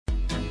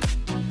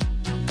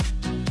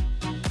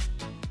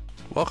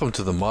Welcome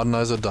to the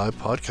Modernize or Die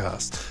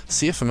podcast,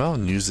 CFML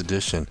News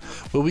Edition,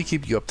 where we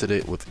keep you up to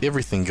date with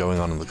everything going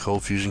on in the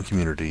Cold Fusion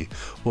community.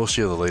 We'll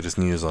share the latest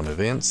news on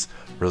events,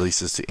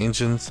 releases to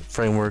engines,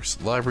 frameworks,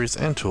 libraries,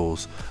 and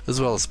tools, as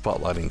well as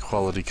spotlighting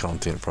quality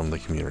content from the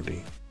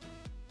community.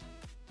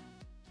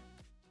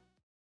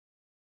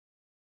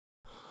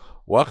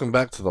 Welcome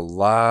back to the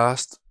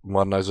last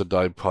Modernize or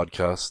Die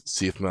podcast,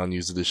 CFML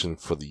News Edition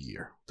for the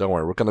year. Don't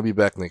worry, we're going to be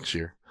back next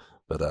year,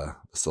 but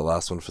it's the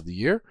last one for the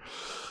year.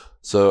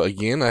 So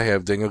again, I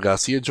have Daniel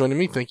Garcia joining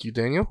me. Thank you,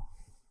 Daniel.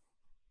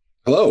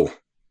 Hello.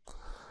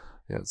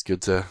 Yeah, it's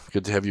good to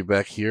have you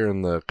back here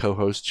in the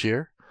co-host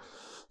chair.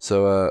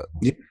 So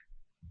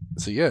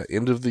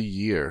end of the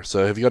year.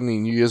 So have you got any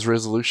New Year's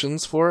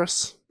resolutions for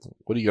us?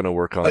 What are you going to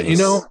work on?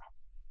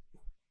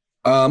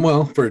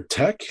 Well, for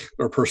tech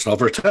or personal,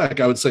 for tech,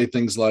 I would say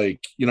things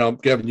like,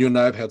 Gavin, you and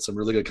I have had some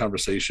really good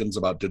conversations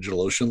about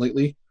DigitalOcean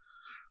lately.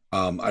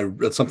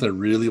 That's something I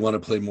really want to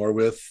play more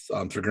with,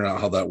 figuring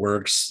out how that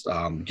works,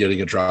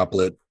 getting a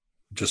droplet,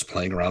 just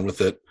playing around with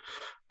it.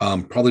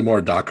 Probably more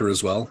Docker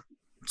as well.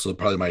 So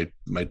probably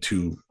my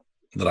two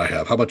that I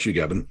have. How about you,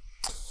 Gavin?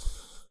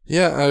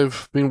 Yeah,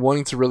 I've been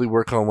wanting to really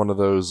work on one of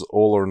those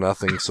all or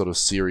nothing sort of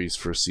series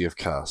for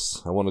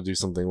CFCast. I want to do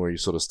something where you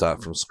sort of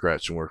start from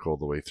scratch and work all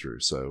the way through.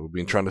 So we've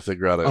been trying to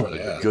figure out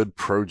a good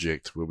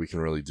project where we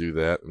can really do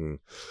that. And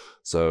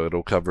so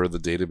it'll cover the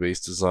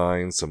database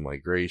design, some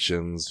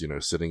migrations,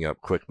 setting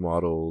up quick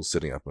models,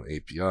 setting up an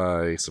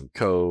API, some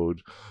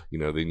code,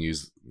 then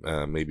use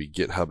maybe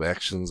GitHub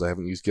Actions. I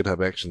haven't used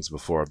GitHub Actions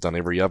before. I've done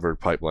every other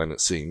pipeline, it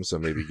seems. So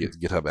maybe get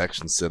GitHub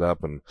Actions set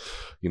up and,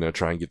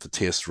 try and get the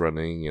test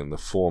running and the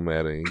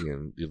formatting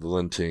and the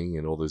linting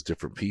and all those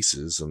different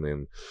pieces, and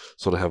then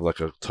sort of have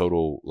like a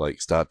total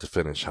start to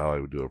finish how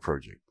I would do a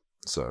project.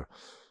 So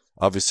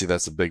obviously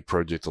that's a big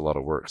project, a lot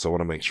of work. So I want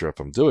to make sure if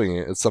I'm doing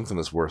it, it's something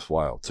that's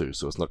worthwhile too.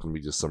 So it's not going to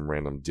be just some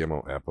random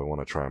demo app. I want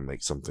to try and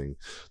make something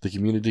the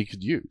community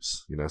could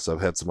use. So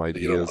I've had some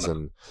ideas,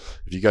 and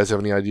if you guys have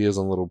any ideas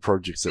on little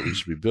projects that we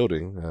should be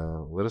building,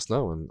 let us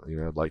know. And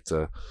I'd like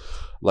to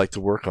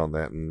work on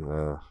that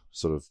and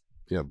sort of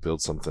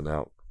build something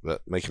out.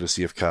 But make it a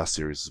CFCast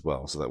series as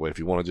well. So that way, if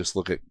you want to just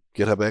look at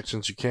GitHub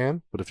Actions, you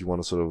can. But if you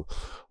want to sort of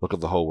look at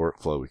the whole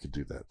workflow, we could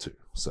do that too.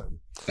 So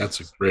that's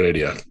a great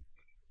idea.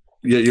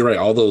 Yeah, you're right.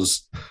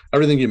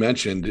 Everything you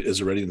mentioned is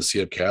already in the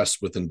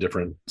CFCast within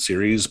different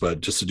series,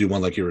 but just to do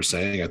one like you were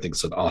saying, I think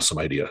it's an awesome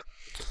idea.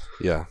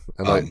 Yeah.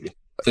 And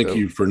thank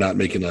you for not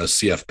making a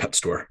CF pet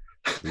store.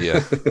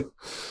 Yeah,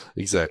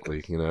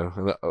 exactly.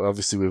 And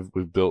obviously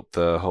we've built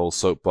the whole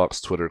Soapbox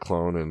Twitter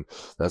clone, and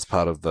that's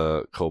part of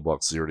the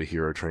ColdBox Zero to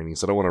Hero training.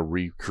 So I don't want to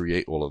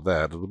recreate all of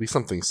that. It'll be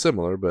something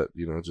similar, but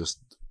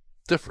just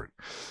different.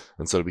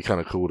 And so it'd be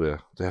kind of cool to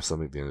have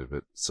something at the end of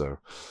it. So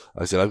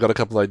I said I've got a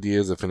couple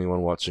ideas. If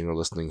anyone watching or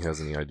listening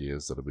has any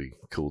ideas, that'll be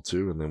cool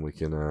too. And then we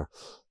can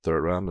throw it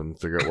around and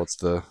figure out what's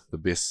the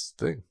best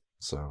thing.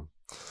 So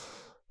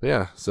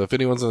yeah. So if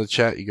anyone's in the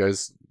chat, you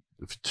guys,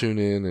 if you tune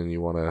in and you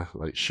want to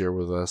share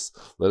with us,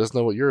 let us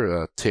know what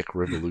your tech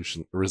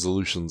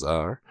resolutions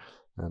are.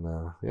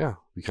 And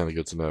be kind of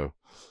good to know.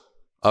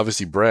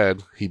 Obviously,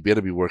 Brad, he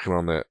better be working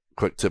on that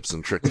quick tips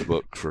and tricks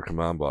book for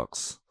Command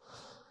Box.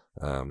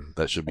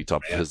 That should be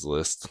top of his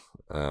list.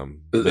 Sorry,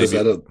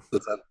 go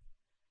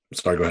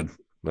ahead.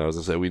 No, as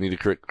I say, we need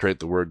to create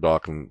the Word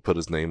doc and put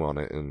his name on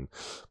it and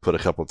put a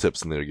couple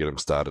tips in there to get him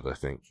started, I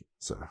think.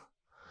 So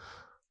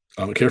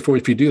careful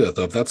if you do that,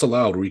 though. If that's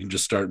allowed, we can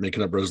just start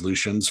making up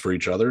resolutions for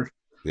each other.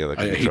 Yeah,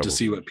 I hate to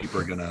see what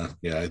people are gonna.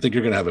 Yeah, I think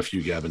you're gonna have a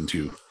few, Gavin,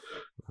 too.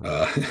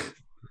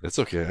 It's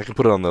okay. I can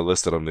put it on the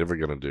list that I'm never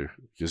gonna do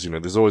because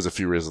there's always a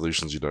few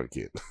resolutions you don't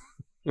get.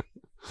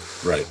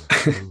 Right.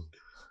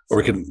 Or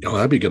we can.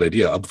 That'd be a good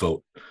idea.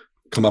 Upvote.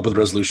 Come up with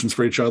resolutions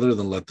for each other,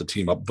 then let the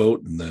team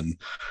upvote, and then,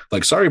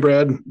 sorry,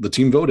 Brad, the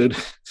team voted.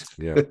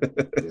 Yeah.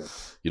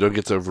 You don't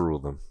get to overrule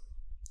them.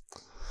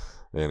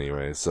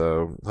 Anyway,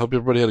 so hope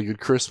everybody had a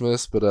good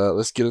Christmas, but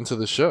let's get into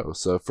the show.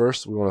 So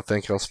first, we want to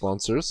thank our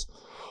sponsors,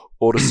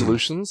 Order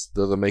Solutions.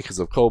 They're the makers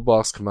of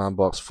ColdBox,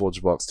 CommandBox,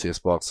 ForgeBox,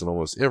 TestBox, and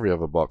almost every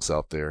other box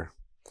out there.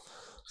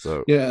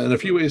 So yeah, and a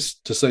few ways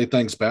to say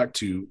thanks back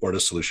to Order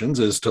Solutions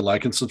is to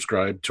like and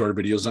subscribe to our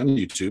videos on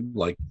YouTube,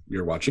 like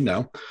you're watching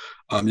now.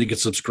 You can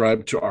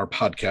subscribe to our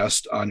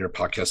podcast on your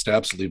podcast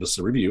apps, leave us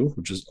a review,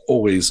 which is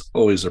always,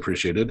 always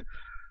appreciated.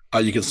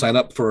 You can sign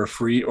up for a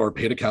free or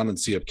paid account in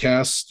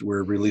CFCast.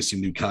 We're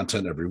releasing new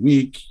content every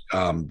week.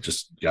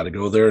 Just got to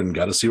go there and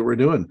got to see what we're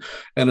doing.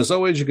 And as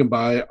always, you can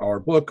buy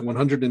our book,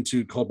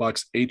 102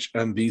 ColdBox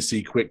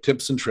HMVC Quick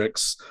Tips and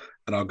Tricks.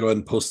 And I'll go ahead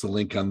and post the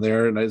link on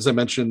there. And as I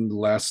mentioned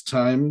last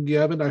time,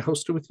 Gavin, I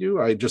hosted with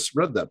you. I just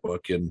read that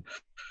book and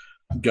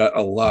got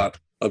a lot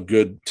of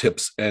good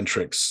tips and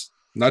tricks.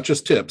 Not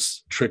just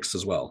tips, tricks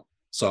as well.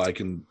 So I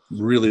can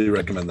really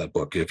recommend that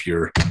book if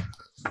you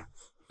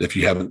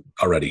haven't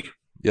already.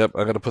 Yep,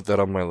 I got to put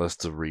that on my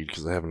list to read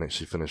because I haven't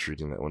actually finished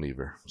reading that one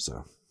either.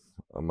 So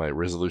my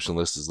resolution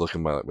list is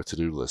looking my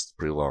to-do list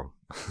pretty long.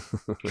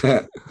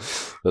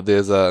 But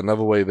there's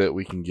another way that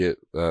we can get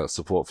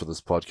support for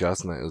this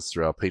podcast, and that is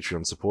through our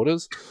Patreon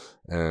supporters.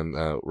 And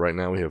right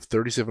now we have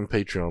 37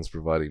 Patreons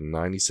providing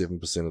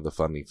 97% of the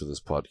funding for this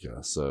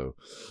podcast. So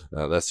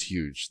that's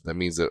huge. That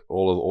means that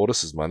all of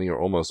Ortus's money, or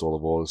almost all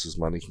of Ortus's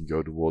money, can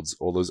go towards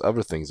all those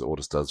other things that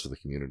Ortus does for the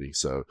community.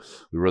 So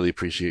we really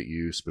appreciate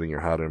you spending your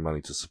hard-earned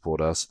money to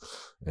support us.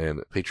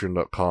 And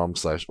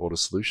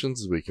patreon.com/OrtusSolutions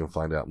is where you can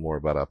find out more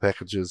about our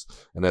packages.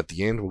 And at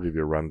the end, we'll give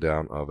you a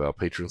rundown of our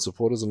Patreon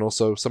supporters and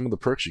also some of the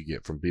perks you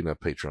get from being a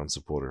Patreon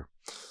supporter.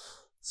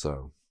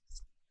 So,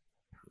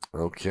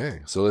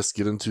 okay, so let's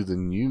get into the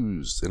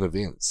news and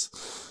events.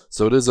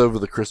 So it is over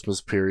the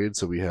Christmas period,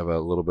 so we have a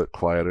little bit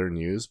quieter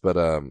news, but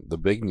the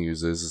big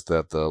news is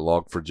that the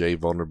Log4j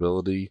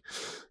vulnerability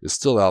is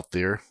still out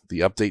there.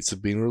 The updates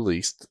have been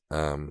released.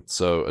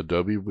 So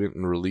Adobe went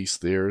and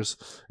released theirs,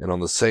 and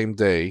on the same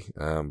day,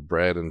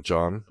 Brad and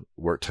John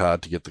worked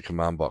hard to get the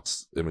command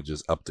box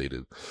images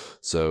updated.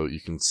 So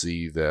you can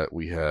see that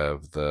we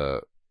have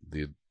the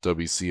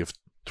Adobe CF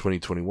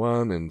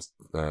 2021 and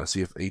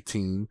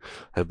CF18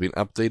 have been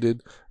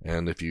updated,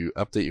 and if you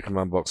update your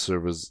command box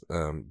servers,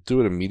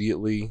 do it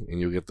immediately and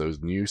you'll get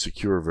those new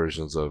secure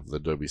versions of the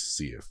Adobe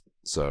CF.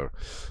 So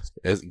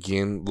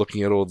again,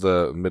 looking at all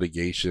the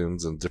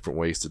mitigations and different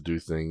ways to do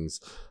things,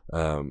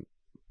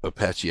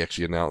 Apache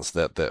actually announced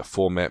that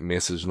format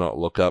message not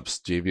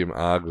lookups JVM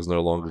arg was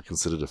no longer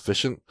considered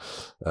efficient.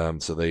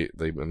 So they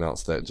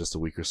announced that just a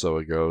week or so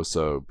ago.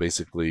 So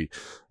basically,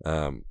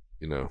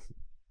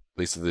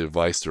 basically the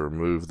advice to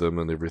remove them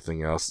and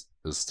everything else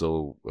is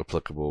still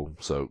applicable.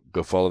 So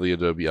go follow the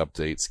Adobe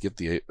updates, get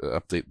the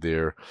update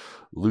there.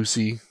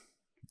 Lucy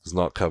is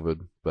not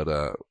covered,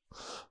 but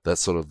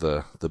that's sort of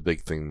the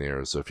big thing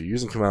there. So if you're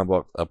using command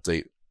box,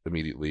 update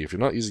immediately. If you're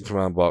not using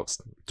command box,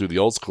 do the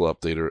old school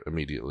updater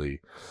immediately.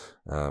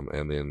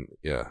 And then,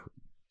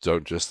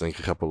 don't just think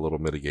a couple little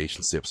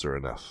mitigation steps are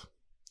enough.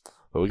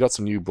 But we got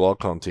some new blog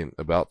content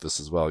about this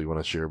as well. You want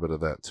to share a bit of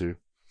that too?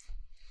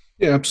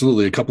 Yeah,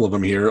 absolutely. A couple of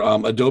them here.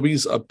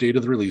 Adobe's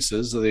updated the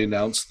releases. They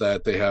announced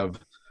that they have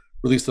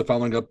released the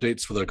following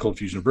updates for the Cold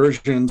Fusion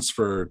versions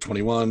for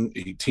 21,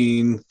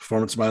 18,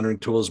 performance monitoring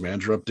tools,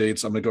 manager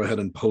updates. I'm going to go ahead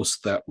and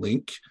post that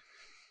link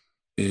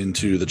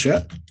into the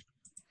chat.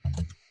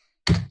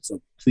 So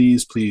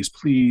please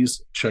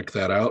check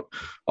that out.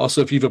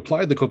 Also, if you've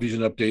applied the Cold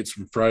Fusion updates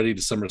from Friday,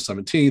 December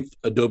 17th,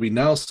 Adobe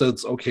now says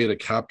it's okay to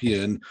copy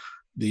in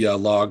the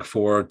log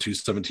for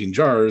 217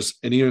 jars,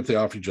 and even if they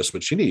offer you just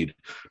what you need.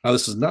 Now,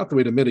 this is not the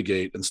way to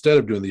mitigate instead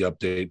of doing the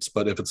updates,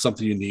 but if it's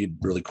something you need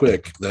really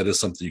quick, that is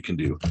something you can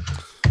do.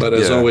 But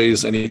as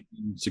always, any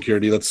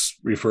security, let's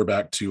refer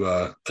back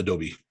to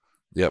Adobe.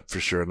 Yep, for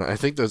sure. And I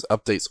think those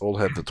updates all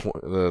have the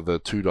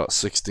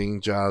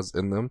 2.16 jars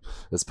in them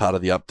as part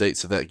of the update,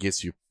 so that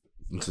gets you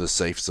into the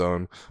safe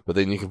zone. But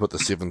then you can put the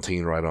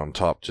 17 right on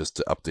top just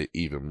to update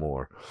even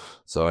more.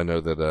 So I know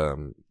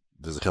that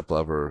there's a couple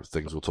other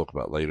things we'll talk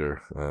about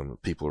later.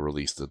 People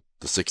released the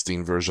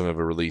 16 version of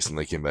a release, and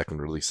they came back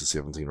and released the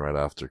 17 right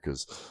after,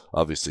 because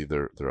obviously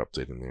they're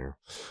updating there.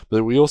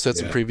 But we also had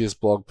some previous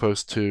blog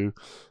posts too.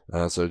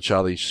 So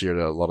Charlie shared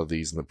a lot of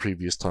these in the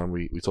previous time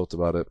we talked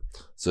about it.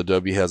 So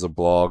Adobe has a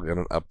blog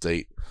and an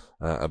update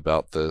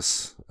about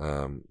this.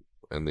 And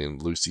then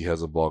Lucy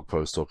has a blog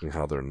post talking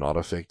how they're not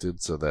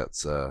affected. So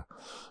that's,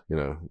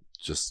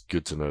 just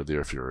good to know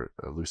there if you're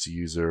a Lucy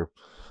user.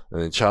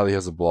 And then Charlie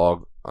has a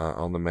blog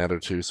on the matter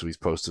too, so he's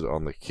posted it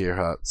on the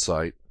CareHeart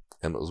site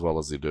and as well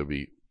as the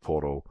Adobe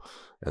portal.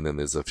 And then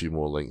there's a few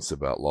more links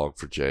about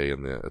Log4j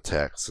and the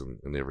attacks and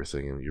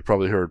everything. And you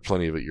probably heard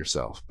plenty of it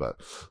yourself. But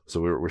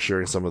so we're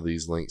sharing some of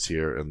these links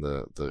here in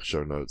the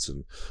show notes,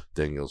 and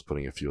Daniel's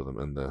putting a few of them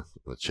in the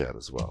chat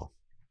as well.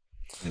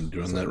 I'm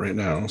doing that right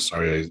now.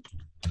 Sorry,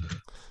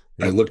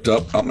 I looked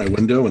up out my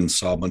window and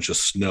saw a bunch of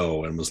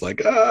snow and was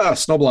like,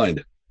 snow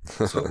blind.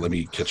 So let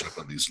me catch up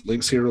on these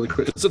links here really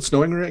quick. Is it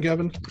snowing right,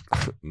 Gavin?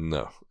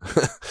 No,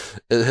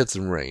 it had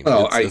some rain.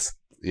 Oh,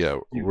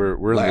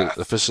 we're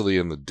officially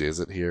in the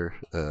desert here.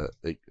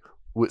 It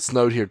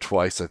snowed here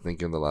twice, I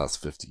think, in the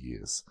last 50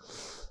 years.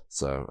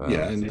 So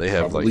and they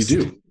have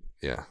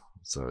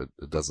so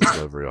it doesn't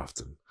snow very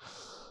often.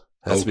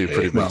 It has to be a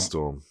pretty big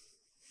storm.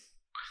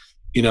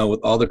 With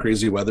all the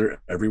crazy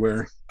weather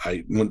everywhere,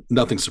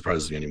 nothing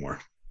surprises me anymore.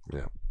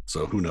 Yeah.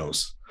 So who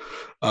knows?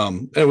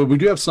 Anyway, we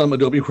do have some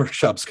Adobe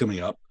workshops coming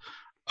up.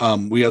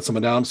 We had some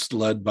announced,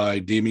 led by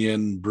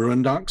Damien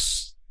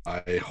Bruindox.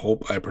 I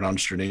hope I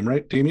pronounced your name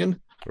right, Damien.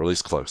 Or at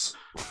least close.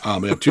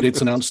 We have 2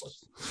 dates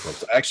announced.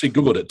 I actually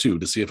Googled it too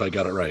to see if I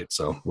got it right.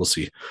 So we'll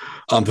see.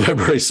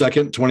 February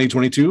 2nd,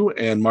 2022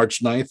 and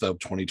March 9th of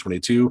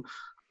 2022.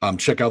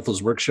 Check out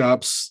those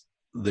workshops.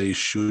 They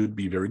should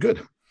be very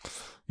good.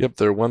 Yep,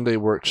 they're one-day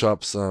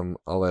workshops.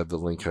 I'll add the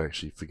link. I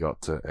actually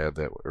forgot to add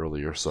that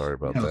earlier. Sorry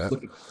about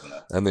that.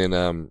 And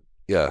then,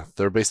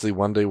 they're basically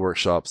one-day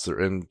workshops.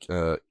 They're in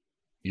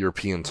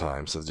European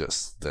time, so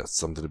that's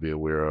something to be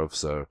aware of.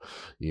 So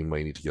you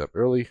might need to get up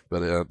early.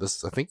 But I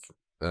think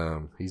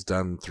He's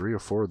done 3 or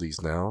 4 of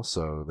these now,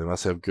 so they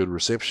must have good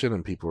reception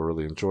and people are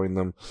really enjoying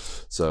them.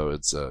 So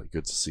it's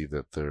good to see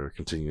that they're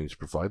continuing to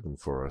provide them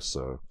for us.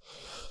 So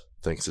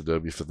thanks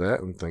Adobe for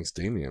that, and thanks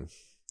Damien.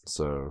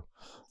 So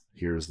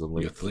here's the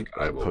link.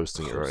 I'm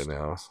posting it right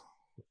now.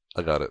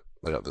 I got it.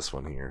 I got this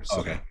one here. So.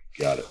 Okay,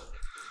 got it.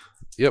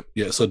 Yep.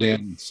 Yeah. So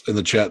Dan's in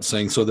the chat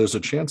saying, so there's a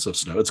chance of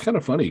snow. It's kind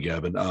of funny,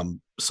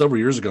 Gavin. Several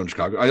years ago in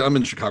Chicago, I'm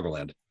in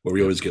Chicagoland where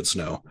we always get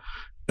snow.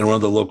 And one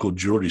of the local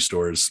jewelry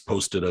stores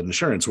posted an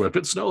insurance where if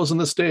it snows in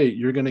this state,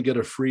 you're going to get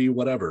a free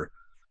whatever.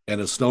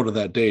 And it snowed on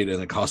that date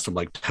and it cost them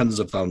like tens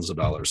of thousands of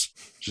dollars.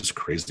 Just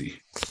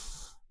crazy.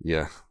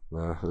 Yeah.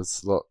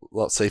 It's a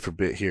lot safer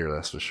bit here,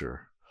 that's for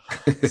sure.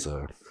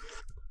 So,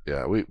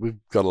 yeah, we've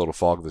got a little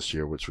fog this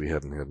year, which we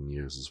hadn't had in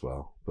years as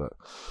well. But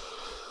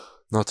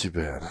not too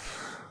bad.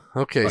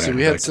 Okay, so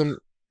we had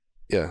some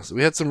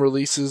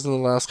releases in the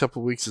last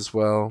couple of weeks as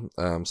well.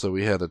 So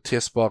we had a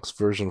Testbox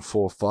version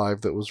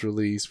 4.5 that was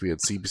released. We had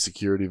CB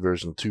Security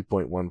version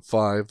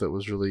 2.15 that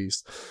was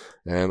released,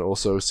 and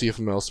also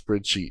CFML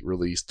Spreadsheet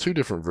released 2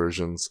 different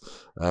versions.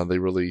 They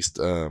released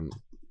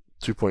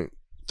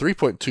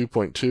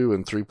 3.2.2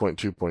 and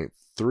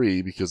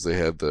 3.2.3 because they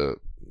had the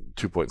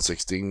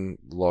 2.16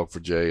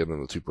 log4j and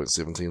then the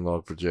 2.17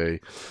 log4j.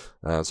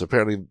 So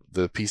apparently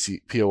the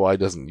POI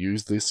doesn't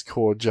use this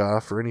core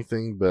jar for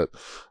anything, but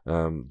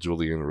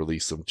Julian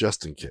released them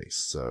just in case.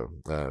 So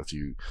if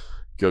you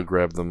go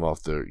grab them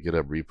off the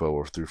GitHub repo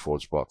or through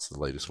ForgeBox, the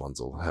latest ones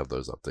will have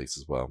those updates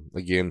as well.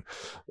 Again,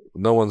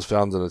 no one's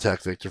found an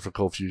attack vector for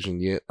Cold Fusion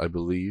yet, I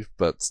believe,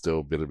 but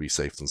still better be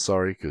safe than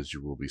sorry, because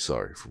you will be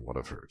sorry from what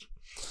I've heard.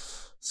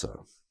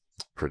 So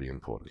pretty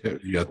important. Yeah,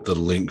 you got the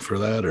link for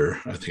that,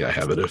 or I think I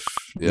have it if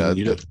you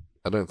need it.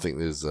 I don't think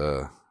there's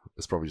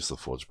it's probably just the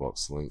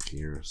ForgeBox link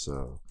here.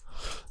 So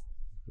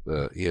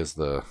he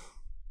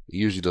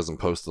usually doesn't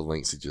post the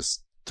links, he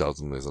just tells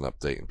them there's an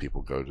update and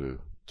people go to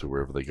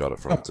wherever they got it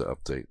from to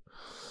update.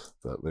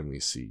 But let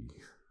me see.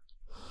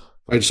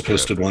 I just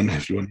posted one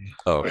if you want.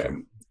 Oh, okay.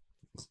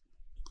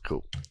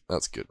 Cool.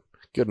 That's good.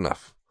 Good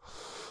enough.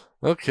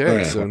 Okay,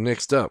 right. So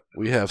next up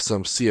we have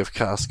some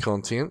CFcast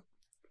content.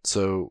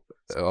 So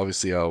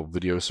obviously our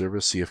video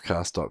service,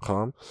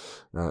 cfcast.com,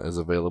 is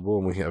available,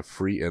 and we have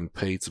free and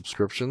paid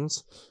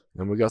subscriptions.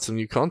 And we got some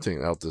new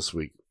content out this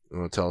week. You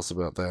want to tell us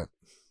about that?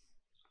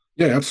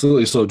 Yeah,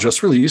 absolutely. So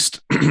just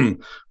released, we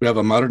have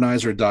a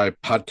Modernize or Die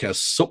podcast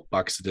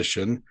Soapbox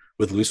edition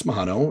with Luis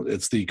Majano.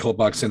 It's the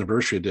Coldbox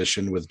Anniversary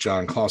edition with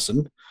John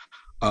Clausen.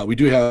 We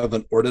do have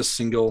an Ortus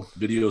single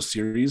video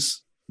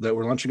series that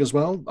we're launching as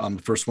well.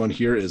 The first one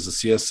here is the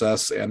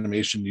CSS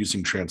animation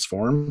using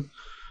Transform.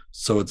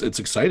 So it's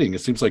exciting.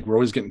 It seems like we're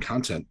always getting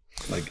content,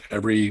 like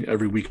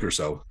every week or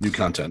so, new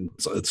content.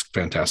 So it's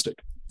fantastic.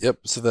 Yep.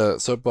 So the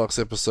Soapbox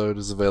episode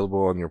is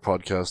available on your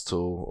podcast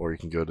tool, or you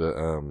can go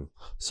to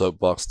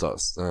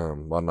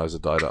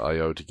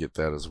soapbox.modernizerdie.io to get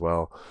that as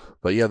well.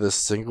 But yeah, this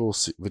single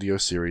video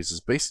series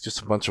is basically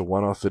just a bunch of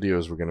one-off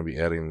videos we're going to be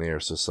adding there.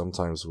 So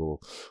sometimes we'll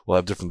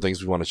have different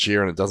things we want to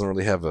share, and it doesn't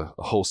really have a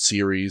whole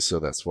series, so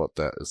that's what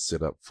that is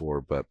set up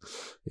for. But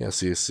yeah,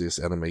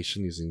 CSS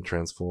animation using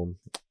Transform.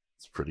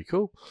 Pretty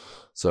cool.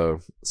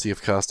 So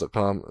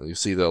cfcast.com, you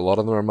see that a lot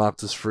of them are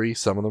marked as free,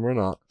 some of them are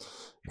not,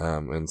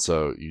 and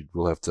so you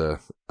will have to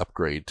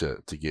upgrade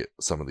to get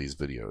some of these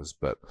videos,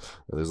 but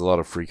there's a lot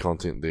of free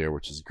content there,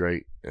 which is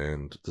great,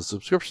 and the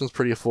subscription is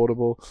pretty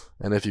affordable,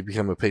 and if you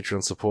become a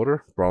Patreon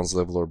supporter, bronze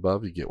level or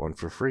above, you get one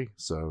for free,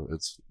 so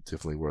it's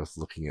definitely worth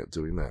looking at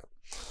doing that.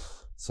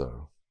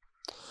 So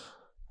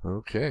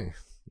okay.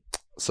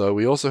 So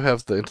we also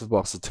have the Into the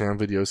Box of Town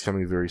videos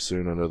coming very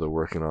soon. I know they're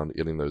working on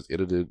getting those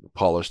edited,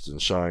 polished,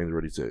 and shined,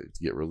 ready to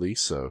get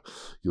released. So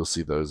you'll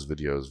see those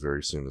videos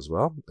very soon as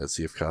well at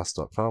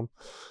cfcast.com.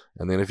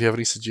 And then if you have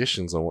any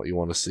suggestions on what you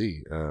want to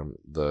see,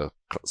 the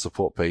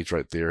support page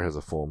right there has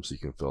a form so you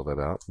can fill that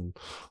out. And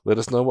let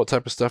us know what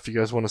type of stuff you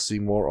guys want to see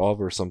more of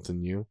or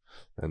something new.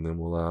 And then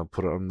we'll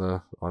put it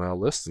on our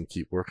list and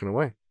keep working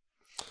away.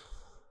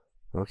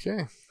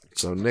 Okay.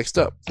 So next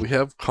up, we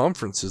have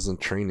conferences and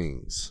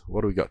trainings.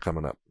 What do we got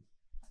coming up?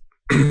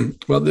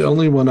 Well, the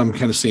only one I'm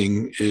kind of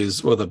seeing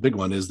is, well, the big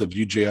one is the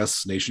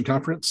Vue.js Nation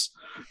Conference.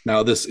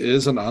 Now, this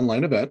is an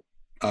online event,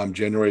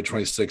 January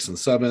 26th and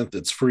 7th.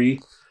 It's free.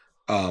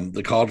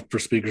 The call for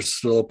speakers is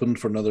still open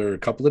for another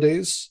couple of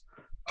days.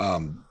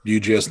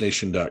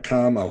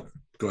 Vue.jsnation.com. I'll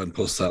go ahead and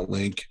post that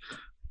link.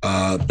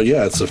 But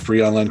yeah, it's a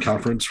free online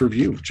conference for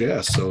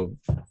Vue.js. So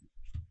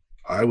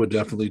I would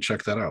definitely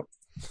check that out.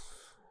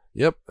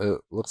 Yep, it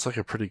looks like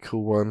a pretty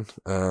cool one.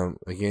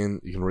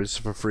 Again, you can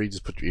register for free.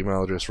 Just put your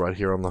email address right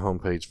here on the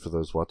homepage for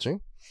those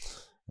watching.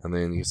 And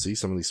then you see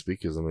some of these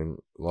speakers. I mean,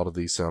 a lot of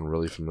these sound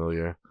really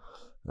familiar.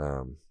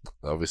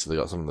 Obviously, they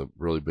got some of the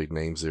really big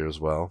names there as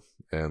well.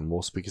 And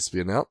more speakers to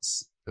be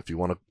announced. If you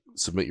want to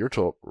submit your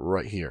talk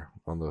right here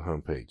on the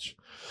homepage,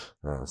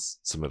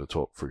 submit a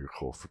talk for your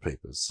call for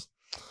papers.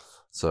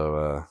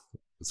 So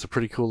it's a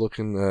pretty cool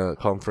looking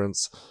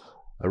conference.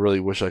 I really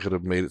wish I could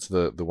have made it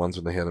to the ones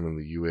when they had them in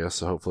the U.S.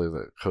 So hopefully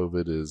that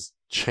COVID is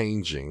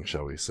changing,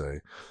 shall we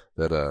say,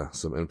 that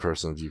some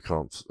in-person Vue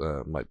Conf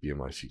might be in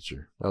my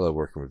future. I love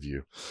working with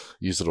Vue.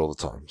 Use it all the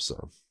time,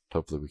 so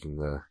hopefully we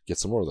can get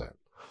some more of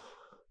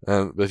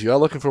that. But if you are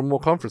looking for more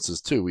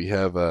conferences too, we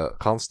have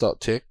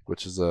conf.tech,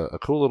 which is a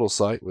cool little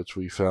site which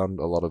we found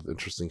a lot of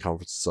interesting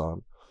conferences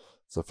on.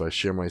 So if I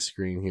share my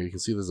screen here, you can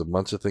see there's a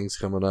bunch of things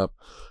coming up.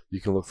 You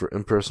can look for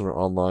in-person or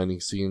online. You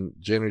can see in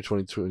January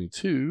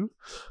 2022,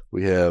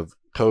 we have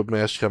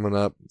CodeMesh coming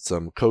up,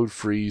 some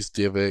CodeFreeze,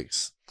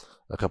 DevX,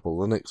 a couple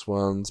Linux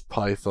ones,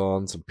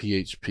 Python, some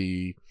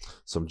PHP,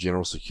 some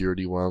general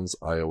security ones,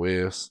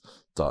 iOS,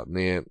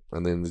 .NET,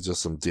 and then there's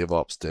just some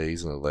DevOps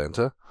days in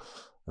Atlanta.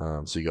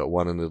 So you got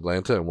one in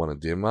Atlanta and one in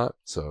Denmark.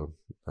 So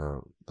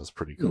that's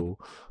pretty cool.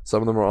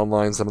 Some of them are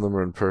online, some of them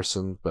are in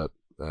person, but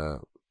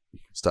you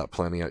can start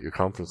planning out your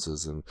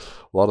conferences, and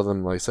a lot of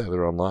them, like I say,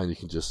 they're online. You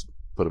can just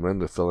put them in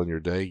to fill in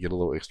your day, get a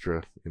little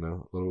extra, a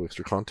little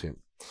extra content.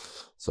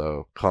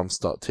 So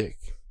comms.tech,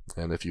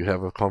 and if you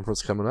have a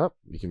conference coming up,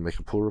 you can make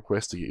a pull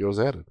request to get yours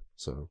added.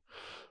 So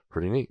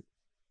pretty neat.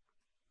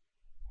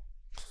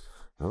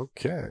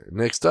 Okay,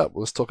 next up,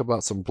 let's talk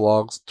about some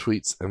blogs,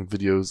 tweets, and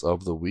videos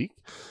of the week.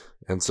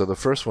 And so the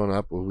first one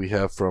up we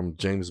have from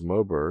James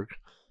Moberg.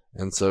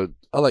 And so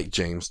I like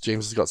James.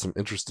 James has got some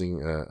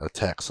interesting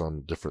attacks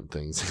on different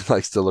things. He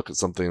likes to look at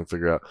something and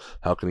figure out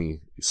how can he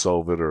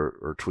solve it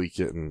or tweak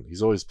it, and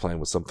he's always playing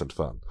with something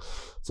fun.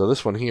 So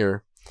this one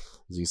here,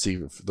 as you can see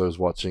for those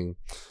watching,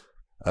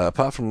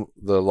 apart from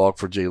the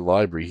Log4j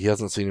library, he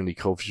hasn't seen any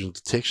Cold Fusion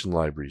detection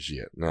libraries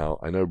yet. Now,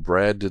 I know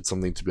Brad did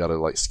something to be able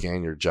to like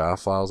scan your jar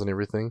files and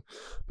everything,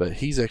 but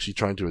he's actually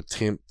trying to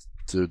attempt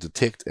to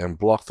detect and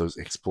block those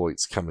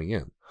exploits coming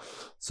in.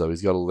 So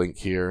he's got a link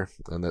here,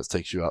 and that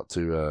takes you out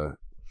to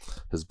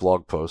his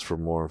blog post for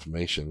more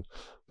information.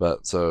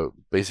 But so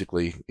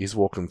basically, he's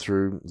walking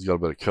through, he's got a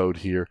bit of code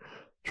here,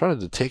 trying to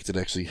detect it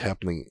actually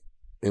happening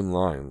in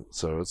line.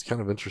 So it's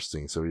kind of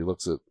interesting. So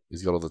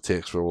he's got all the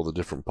text for all the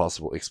different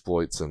possible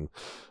exploits and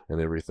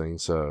everything.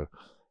 So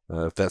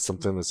if that's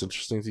something that's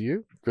interesting to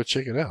you, go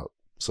check it out.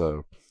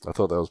 So I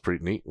thought that was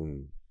pretty neat,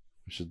 and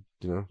should,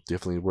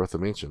 definitely worth a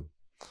mention.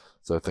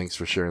 So thanks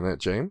for sharing that,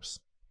 James.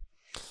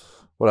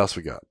 What else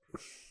we got?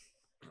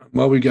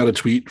 Well, we got a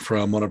tweet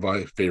from one of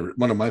my favorite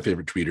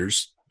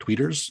tweeters.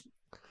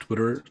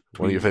 Twitter.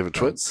 One of your favorite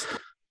twits?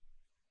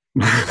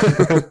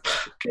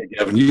 Okay,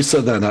 Gavin, you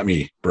said that, not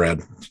me.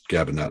 Brad.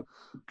 Gavin, not.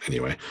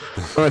 Anyway,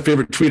 one of my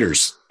favorite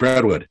tweeters,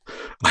 Brad Wood.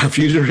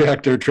 Fusion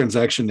Reactor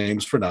transaction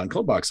names for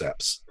non-Codebox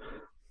apps.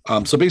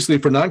 So basically,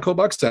 for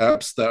non-Codebox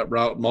apps that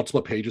route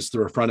multiple pages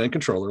through a front-end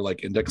controller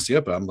like Index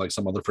CFM, like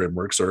some other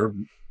frameworks, or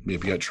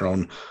maybe you got your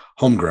own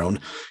homegrown,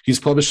 he's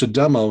published a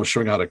demo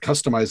showing how to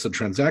customize the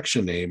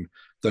transaction name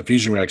that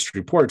Fusion Reactor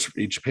reports for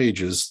each of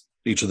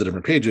the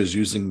different pages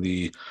using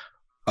the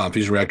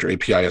Fusion Reactor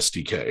API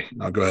SDK.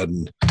 I'll go ahead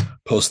and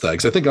post that,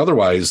 because I think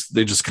otherwise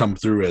they just come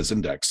through as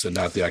index and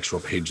not the actual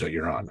page that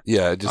you're on.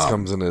 Yeah, it just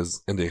comes in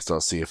as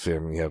index.cfm,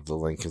 and you have the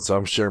link. And so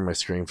I'm sharing my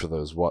screen for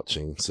those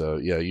watching. So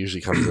yeah, it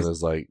usually comes in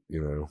as like,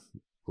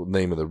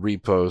 name of the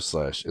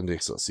repo /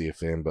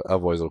 index.cfm, but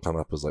otherwise it'll come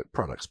up as like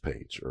products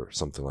page or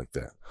something like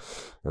that.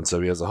 And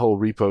so he has a whole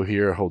repo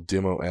here, a whole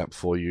demo app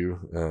for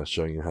you,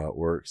 showing you how it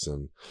works.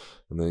 And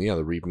then,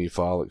 the README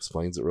file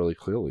explains it really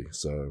clearly.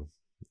 So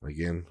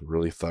again,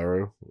 really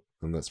thorough.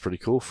 And that's pretty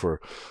cool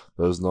for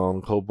those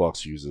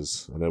non-Coldbox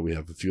users. I know we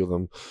have a few of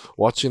them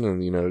watching,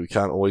 and you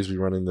can't always be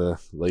running the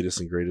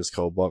latest and greatest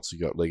Coldbox. You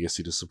got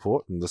legacy to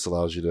support, and this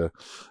allows you to,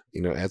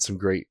 add some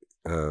great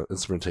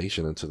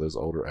instrumentation into those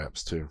older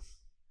apps too.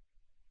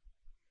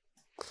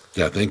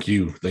 Yeah, thank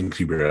you,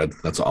 Brad.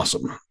 That's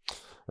awesome.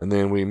 And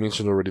then we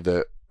mentioned already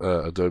that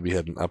Adobe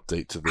had an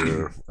update to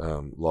their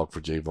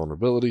Log4j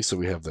vulnerability, so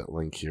we have that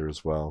link here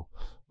as well.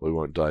 We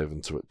won't dive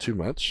into it too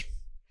much.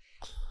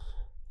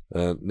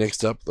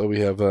 Next up, though,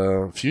 we have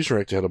Fusion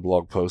Reactor had a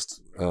blog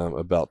post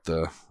about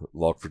the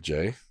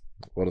Log4j.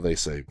 What do they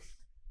say?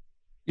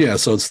 Yeah,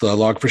 so it's the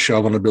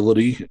Log4Shell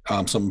vulnerability,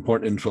 some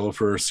important info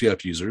for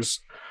CF users.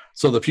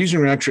 So the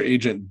Fusion Reactor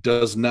agent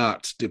does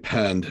not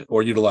depend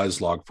or utilize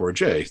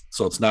Log4j,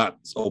 so it's not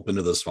open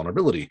to this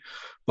vulnerability.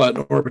 But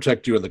in order to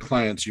protect you and the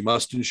clients, you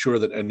must ensure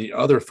that any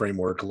other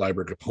framework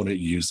library component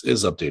you use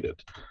is updated.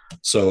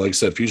 So like I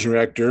said, Fusion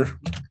Reactor,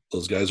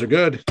 those guys are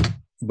good.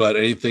 But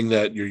anything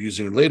that you're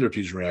using related to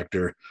Fusion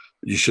Reactor,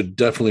 you should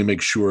definitely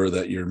make sure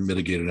that you're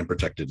mitigated and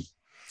protected.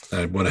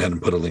 I went ahead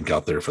and put a link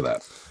out there for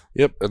that.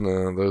 Yep,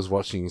 and those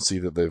watching, you see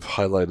that they've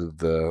highlighted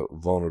the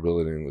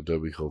vulnerability in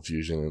Adobe Cold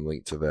Fusion and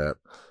linked to that.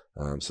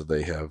 So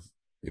they have,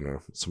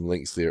 some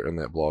links there in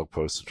that blog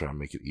post to try and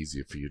make it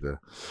easier for you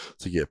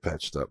to get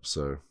patched up.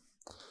 So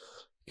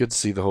good to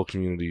see the whole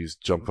community is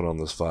jumping on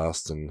this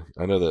fast. And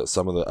I know that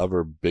some of the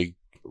other big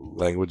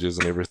languages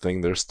and everything,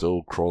 they're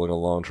still crawling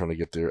along trying to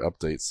get their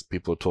updates.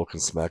 People are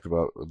talking smack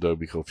about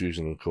Adobe Cold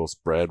Fusion, and of course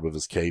Brad with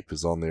his cape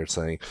is on there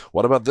saying,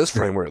 what about this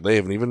framework? They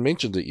haven't even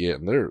mentioned it yet,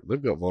 and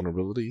they've got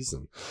vulnerabilities.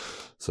 And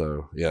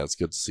so yeah, it's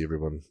good to see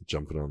everyone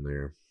jumping on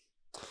there.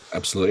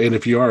 Absolutely. And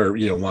if you are,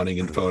 wanting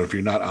info, if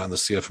you're not on the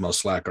CFML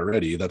Slack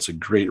already, that's a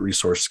great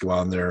resource to go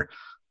on there.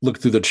 Look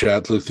through the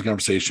chat, look through the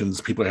conversations.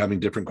 People are having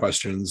different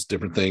questions,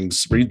 different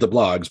things. Read the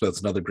blogs, but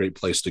it's another great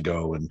place to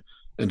go and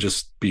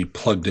just be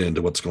plugged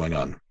into what's going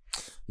on.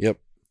 Yep.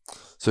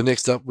 So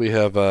next up, we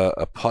have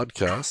a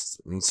podcast.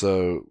 And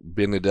so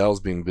Ben Nadal's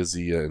been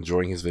busy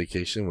enjoying his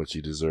vacation, which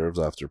he deserves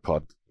after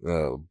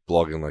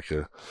blogging like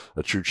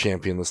a true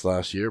champion this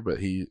last year. But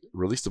he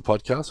released a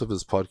podcast with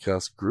his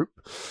podcast group.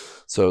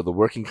 So the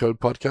Working Code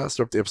podcast,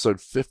 we're up to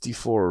episode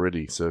 54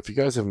 already. So if you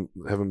guys haven't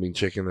been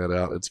checking that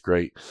out, it's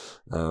great.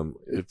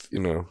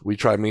 We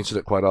try and mention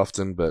it quite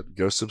often, but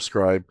go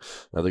subscribe.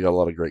 They got a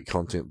lot of great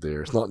content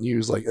there. It's not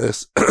news like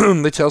this.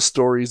 They tell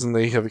stories and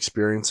they have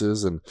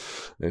experiences, and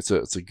it's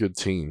a good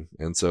team.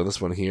 And so this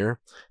one here,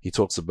 he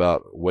talks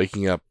about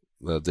waking up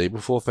the day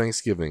before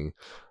Thanksgiving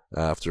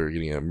after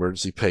getting an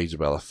emergency page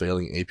about a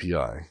failing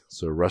API.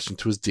 So rushing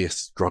to his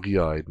desk,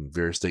 groggy-eyed, in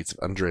various states of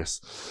undress,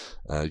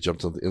 he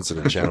jumped on the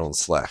incident channel in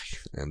Slack,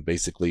 and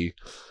basically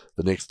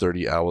the next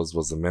 30 hours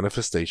was the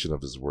manifestation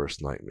of his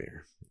worst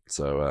nightmare.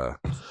 So,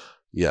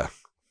 yeah,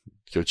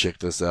 go check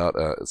this out.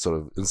 It's sort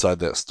of inside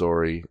that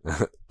story,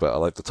 but I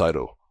like the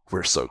title,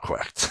 We're So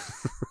Quacked.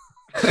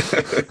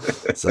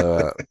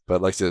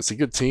 But like I said, it's a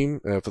good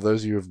team. For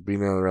those of you who have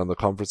been around the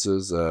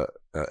conferences,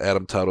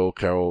 Adam Tuttle,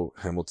 Carol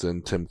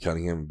Hamilton, Tim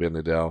Cunningham, and Ben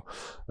Nadal,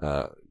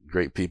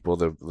 great people.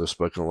 They've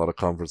spoken at a lot of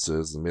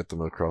conferences and met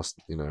them across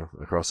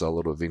our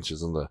little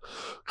adventures in the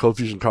Cold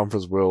Fusion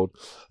conference world.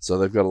 So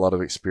they've got a lot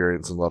of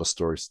experience and a lot of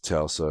stories to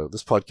tell. So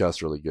this podcast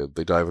is really good.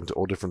 They dive into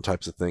all different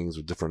types of things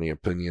with different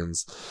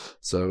opinions.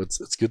 So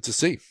it's good to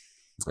see.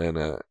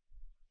 And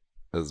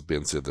as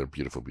Ben said, they're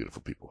beautiful,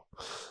 beautiful people.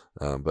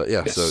 But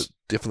yeah, yes. So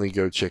definitely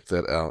go check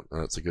that out.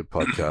 It's a good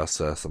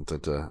podcast, something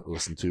to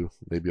listen to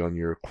maybe on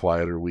your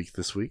quieter week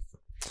this week.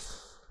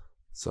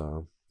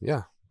 So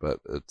yeah, but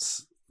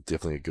it's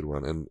definitely a good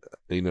one. And,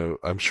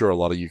 I'm sure a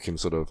lot of you can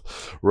sort of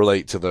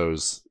relate to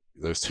those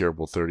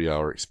terrible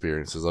 30-hour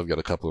experiences. I've got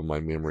a couple in my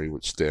memory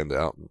which stand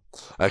out.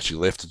 I actually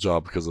left a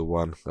job because of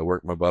one. I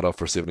worked my butt off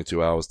for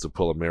 72 hours to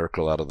pull a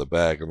miracle out of the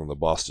bag, and then the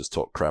boss just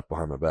talked crap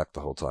behind my back the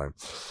whole time.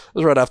 It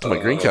was right after my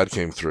green card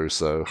came through,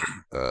 so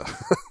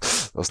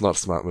that's not a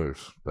smart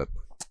move. But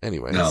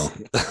anyways. No.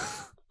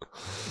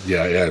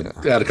 Yeah.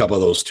 I had a couple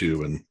of those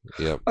too, and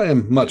yep. I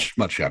am much,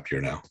 much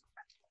happier now.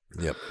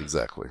 Yep,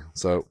 exactly.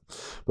 So,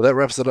 well, that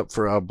wraps it up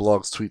for our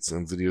blogs, tweets,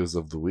 and videos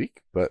of the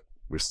week, but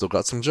we've still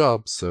got some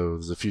jobs. So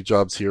there's a few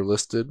jobs here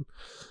listed.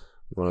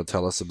 You want to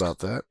tell us about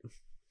that?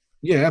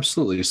 Yeah,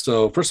 absolutely.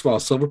 So first of all,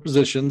 silver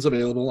positions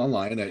available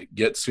online at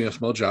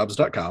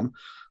getcfmoljobs.com,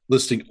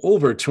 listing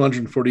over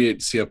 248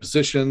 CF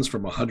positions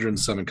from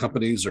 107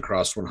 companies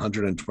across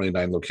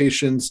 129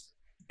 locations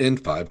in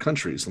 5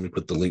 countries. Let me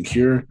put the link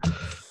here.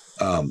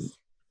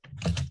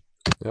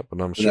 Yep,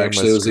 and I'm sharing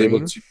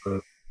my screen.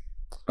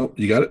 Oh,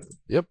 you got it?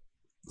 Yep.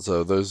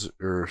 So those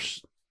are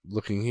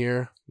looking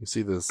here. You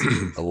see there's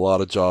a lot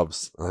of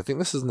jobs. I think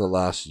this is in the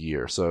last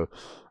year. So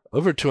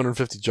over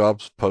 250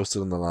 jobs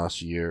posted in the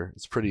last year.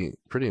 It's pretty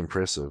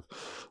impressive.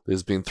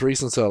 There's been 3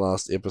 since our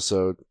last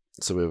episode.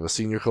 So we have a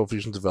senior Cold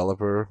Fusion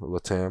developer,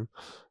 LATAM,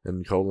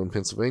 in Colon,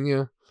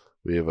 Pennsylvania.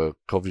 We have a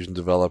Cold Fusion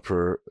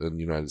developer in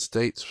the United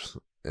States.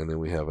 And then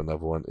we have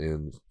another one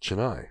in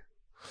Chennai.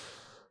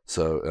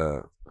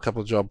 So a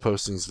couple of job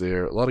postings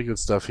there. A lot of good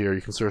stuff here.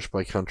 You can search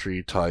by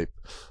country, type,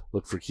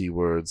 look for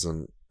keywords,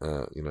 and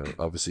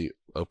obviously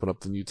open up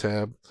the new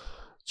tab,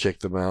 check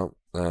them out.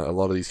 A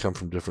lot of these come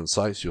from different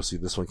sites. You'll see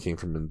this one came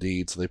from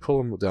Indeed. So they pull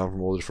them down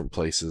from all different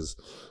places.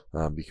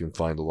 You can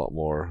find a lot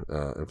more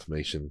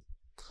information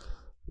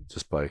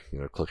just by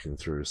clicking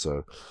through.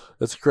 So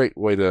it's a great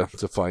way to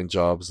find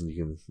jobs, and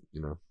you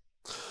can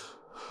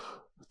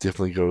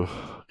definitely go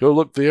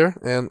look there.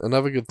 And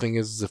another good thing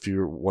is if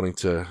you're wanting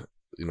to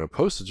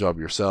post a job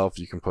yourself,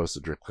 you can post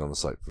it directly on the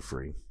site for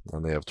free.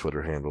 And they have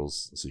Twitter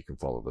handles, so you can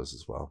follow those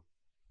as well.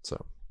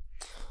 So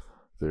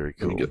very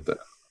cool. Let me get that.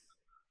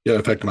 Yeah,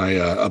 in fact, my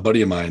a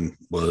buddy of mine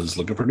was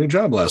looking for a new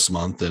job last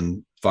month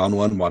and found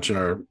one watching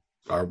our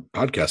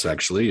podcast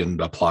actually, and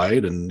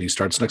applied, and he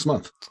starts next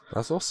month.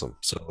 That's awesome.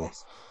 So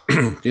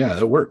yeah,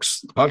 it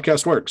works. The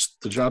podcast works.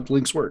 The job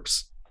links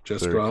works.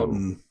 Just very go out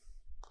and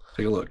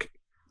take a look.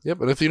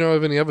 Yep, and if you know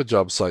of any other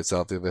job sites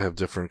out there that have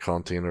different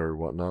content or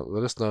whatnot,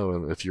 let us know.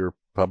 And if you're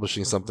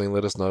publishing something,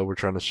 let us know. We're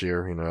trying to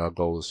share. Our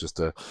goal is just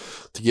to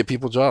get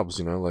people jobs.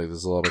 Like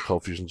there's a lot of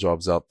Cold Fusion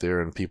jobs out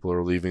there, and people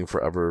are leaving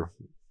for other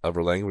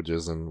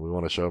languages, and we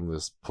want to show them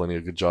there's plenty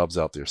of good jobs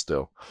out there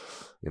still.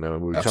 And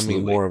we're becoming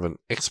Absolutely. More of an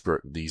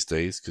expert these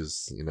days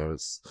because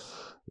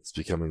it's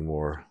becoming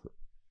more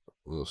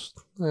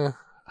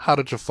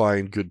harder to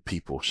find good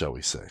people, shall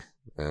we say?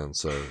 And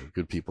so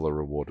good people are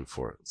rewarded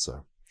for it.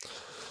 So.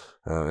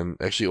 And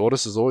actually,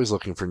 Ortus is always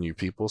looking for new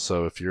people.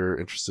 So if you're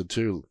interested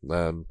too,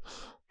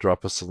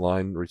 drop us a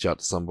line, reach out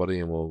to somebody,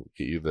 and we'll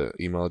get you the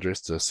email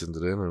address to send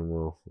it in. And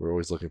we're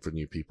always looking for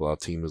new people. Our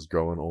team is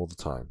growing all the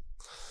time,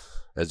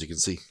 as you can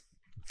see.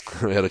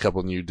 We had a couple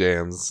of new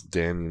Dan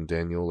and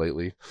Daniel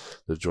lately.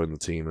 They've joined the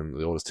team, and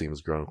the Ortus team has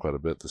grown quite a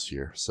bit this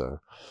year. So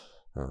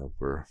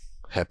we're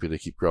happy to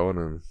keep growing,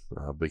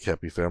 and Big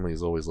Happy Family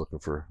is always looking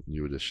for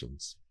new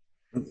additions.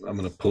 I'm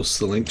going to post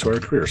the link to our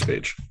careers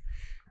page.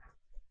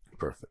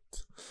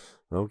 Perfect.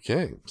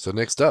 Okay, so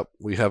next up,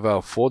 we have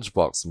our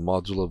ForgeBox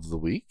module of the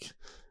week.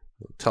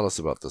 Tell us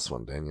about this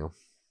one, Daniel.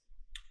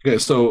 Okay,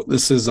 so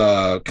this is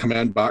a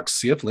command box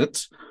CF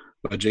Lint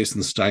by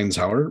Jason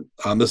Steinshauer.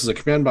 This is a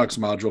command box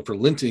module for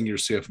linting your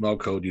CFML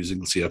code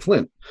using CF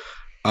Lint,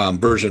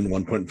 version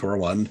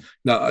 1.41.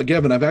 Now,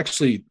 Gavin, I've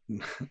actually,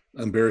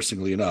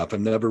 embarrassingly enough, I've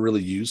never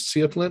really used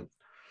CF Lint.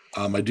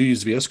 I do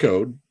use VS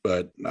Code,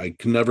 but I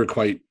can never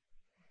quite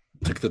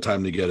take the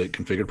time to get it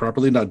configured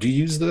properly. Now, do you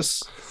use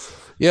this?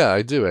 Yeah,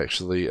 I do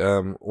actually.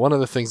 One of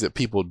the things that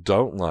people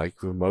don't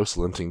like with most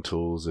linting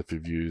tools, if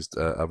you've used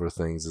other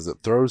things, is it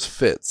throws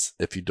fits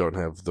if you don't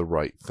have the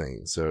right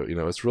thing. So,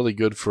 it's really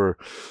good for,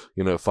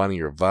 finding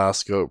your VS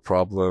scope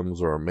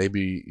problems, or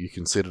maybe you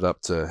can set it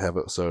up to have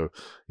it so,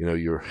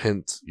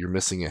 you're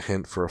missing a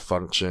hint for a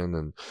function,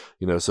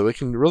 and, so it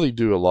can really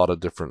do a lot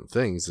of different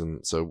things.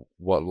 And so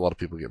what a lot of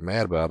people get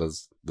mad about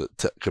is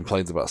that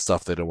complains about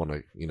stuff they don't want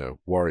to,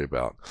 worry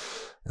about.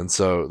 And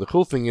so the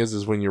cool thing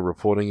is when you're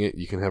reporting it,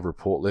 you can have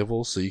report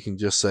levels. So you can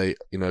just say,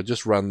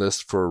 just run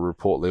this for a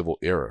report level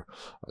error.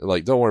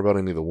 Like, don't worry about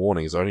any of the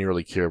warnings. I only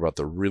really care about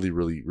the really,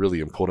 really, really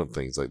important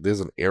things. Like, there's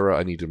an error.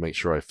 I need to make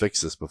sure I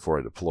fix this before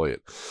I deploy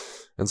it.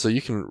 And so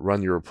you can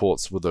run your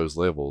reports with those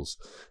levels.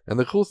 And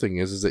the cool thing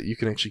is that you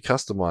can actually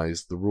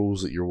customize the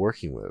rules that you're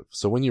working with.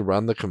 So when you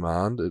run the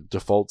command, it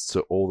defaults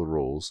to all the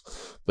rules,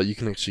 but you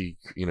can actually,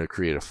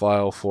 create a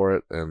file for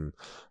it, and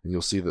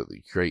you'll see that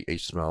you create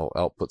HTML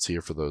outputs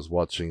here for those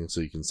watching.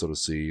 So you can sort of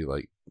see,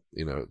 like,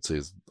 it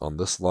says on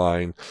this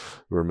line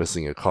we're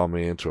missing a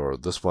comment, or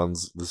this one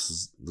is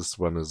VS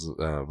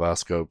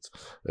scoped.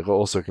 It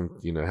also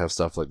can have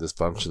stuff like this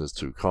function is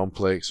too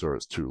complex or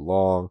it's too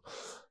long.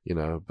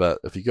 But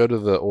if you go to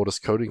the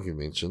Ortus coding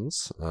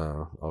conventions,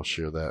 I'll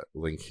share that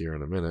link here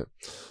in a minute.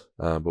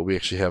 But we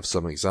actually have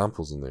some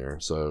examples in there.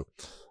 So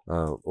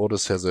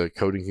Ortus has a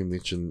coding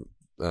convention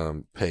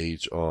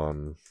page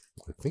on,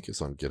 I think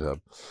it's on GitHub,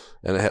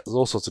 and it has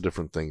all sorts of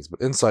different things.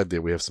 But inside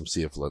there, we have some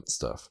CF Lint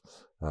stuff.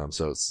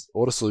 So it's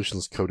Ortus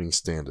Solutions Coding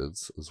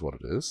Standards is what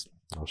it is.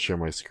 I'll share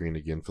my screen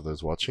again for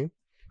those watching.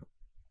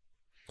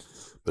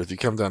 But if you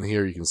come down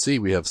here, you can see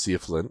we have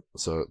CF Lint.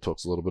 So it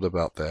talks a little bit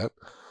about that.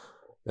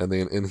 And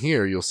then in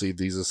here, you'll see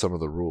these are some of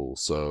the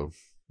rules. So,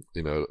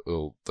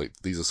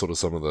 these are sort of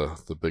some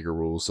of the bigger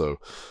rules. So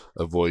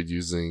avoid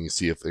using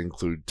CF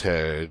include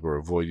tag, or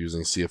avoid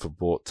using CF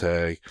abort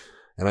tag.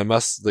 And I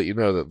must let you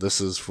know that this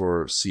is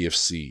for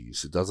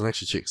CFCs. It doesn't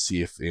actually check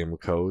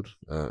CFM code.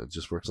 It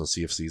just works on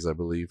CFCs, I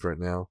believe, right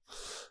now.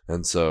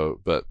 And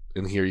so, but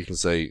in here you can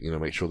say,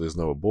 make sure there's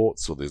no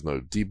aborts or there's no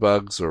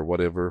debugs or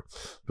whatever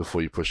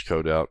before you push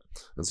code out.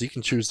 And so you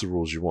can choose the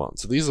rules you want.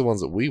 So these are the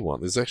ones that we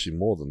want. There's actually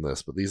more than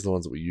this, but these are the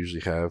ones that we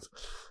usually have.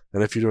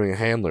 And if you're doing a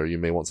handler, you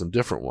may want some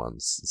different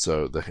ones.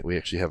 So we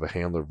actually have a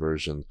handler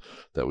version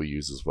that we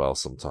use as well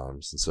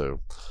sometimes. And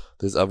so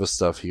there's other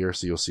stuff here.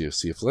 So you'll see a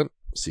CF Lint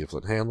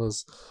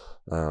handlers,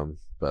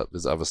 but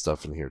there's other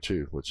stuff in here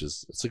too,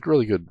 it's a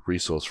really good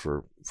resource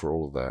for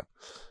all of that.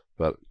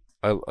 But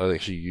I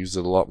actually use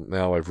it a lot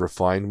now. I've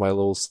refined my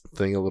little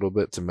thing a little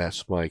bit to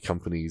match my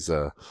company's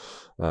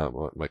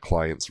my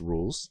client's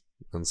rules.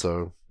 And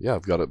so, yeah,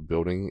 I've got it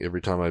building.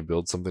 Every time I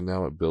build something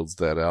now, it builds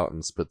that out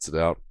and spits it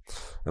out.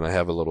 And I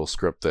have a little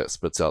script that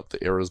spits out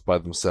the errors by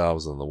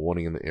themselves and the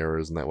warning in the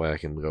errors. And that way I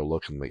can go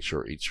look and make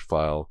sure each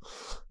file,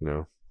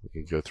 you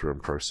can go through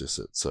and process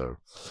it. So,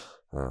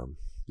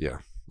 yeah,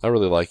 I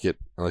really like it.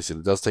 Like I said,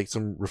 it does take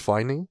some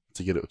refining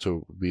to get it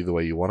to be the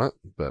way you want it,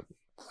 but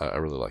I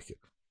really like it.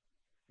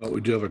 Well,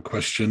 we do have a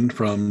question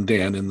from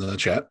Dan in the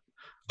chat.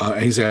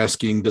 He's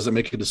asking, does it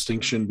make a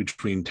distinction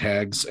between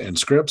tags and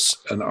scripts,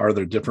 and are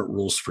there different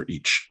rules for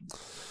each?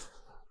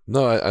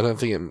 No, I don't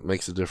think it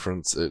makes a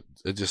difference. It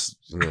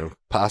just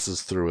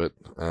passes through it,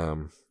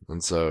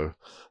 and so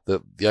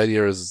the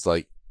idea is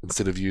like,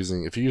 instead of if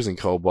you're using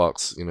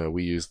ColdBox,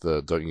 we use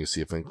don't use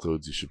CF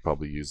includes. You should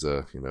probably use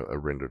a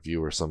render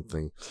view or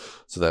something.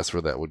 So that's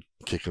where that would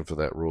kick in for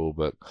that rule.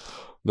 But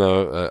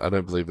no, I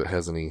don't believe it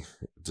has any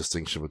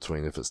distinction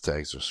between if it's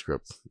tags or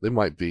script. There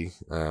might be,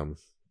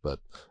 but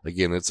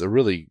again, it's a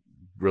really,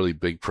 really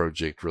big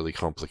project, really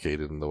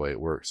complicated in the way it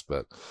works.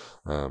 But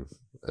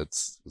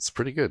it's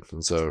pretty good,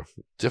 and so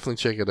definitely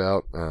check it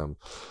out.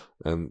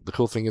 And the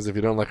cool thing is, if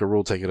you don't like a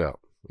rule, take it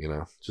out.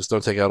 Just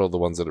don't take out all the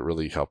ones that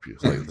really help you,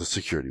 like the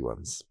security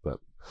ones. But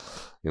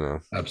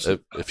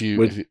absolutely. If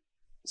you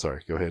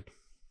sorry, go ahead.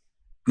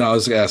 No, I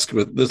was going to ask,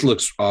 but this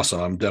looks awesome.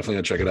 I'm definitely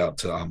gonna check it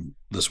out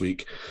this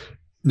week.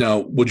 Now,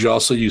 would you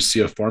also use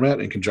CF format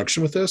in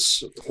conjunction with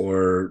this,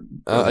 or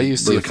I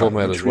use CF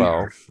format as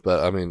well?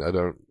 But I mean, I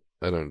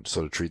don't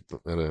sort of treat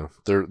them.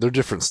 They're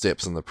different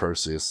steps in the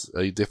process.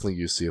 I definitely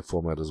use CF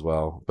format as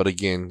well. But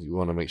again, you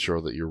want to make sure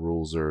that your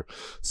rules are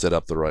set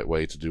up the right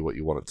way to do what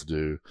you want it to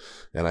do.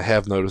 And I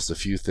have noticed a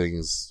few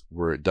things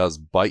where it does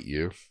bite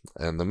you.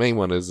 And the main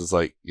one is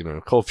like,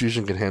 Cold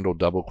Fusion can handle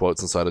double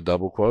quotes inside of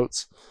double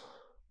quotes.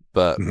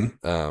 But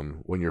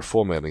when you're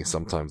formatting,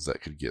 sometimes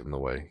that could get in the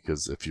way,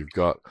 because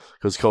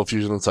because Cold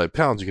Fusion inside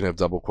pounds, you can have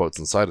double quotes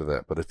inside of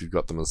that. But if you've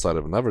got them inside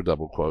of another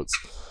double quotes,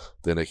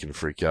 then it can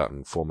freak out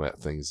and format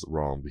things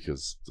wrong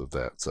because of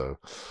that. So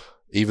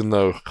even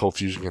though Cold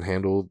Fusion can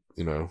handle,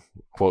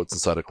 quotes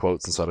inside of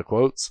quotes inside of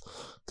quotes,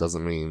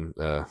 doesn't mean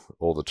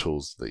all the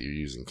tools that you're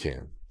using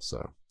can.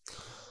 So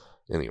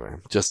anyway,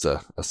 just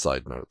a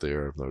side note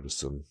there. I've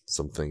noticed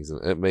some things,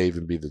 and it may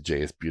even be the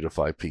JS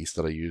Beautify piece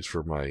that I use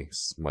for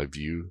my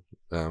view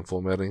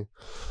formatting.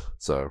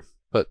 So,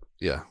 but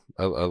yeah,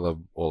 I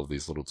love all of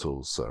these little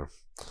tools. So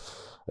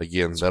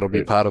again, that'll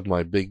be part of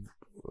my big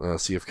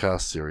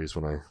CFcast series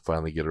when I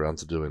finally get around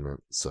to doing it.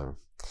 So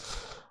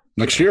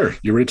next year,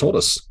 you already told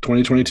us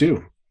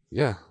 2022.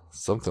 Yeah,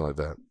 something like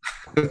that.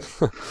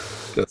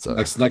 So,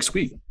 next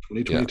week,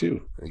 2022.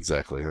 Yeah,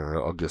 exactly.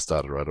 I'll get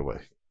started right away.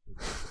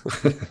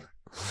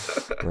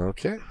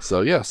 Okay,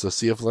 so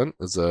CFLint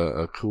is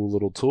a cool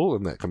little tool,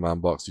 and that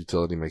command box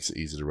utility makes it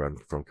easy to run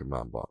from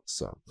command box.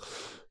 So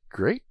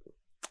great.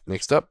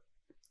 Next up,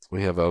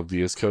 we have our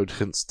VS Code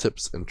hints,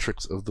 tips, and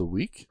tricks of the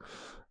week.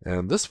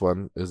 And this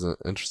one is an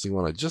interesting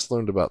one I just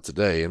learned about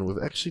today, and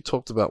we've actually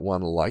talked about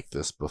one like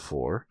this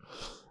before.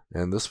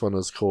 And this one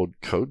is called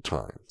Code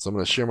Time. So I'm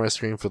going to share my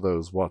screen for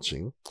those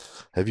watching.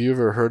 Have you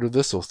ever heard of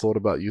this or thought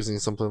about using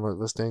something like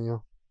this,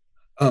 Daniel?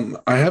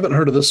 I haven't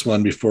heard of this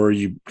one before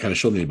you kind of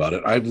showed me about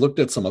it. I've looked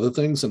at some other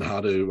things and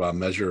how to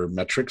measure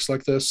metrics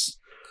like this.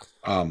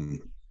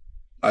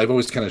 I've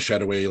always kind of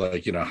shied away,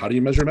 like, how do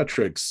you measure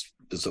metrics?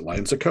 Is it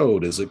lines of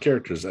code? Is it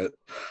characters? I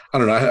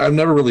don't know. I've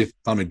never really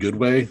found a good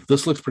way.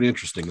 This looks pretty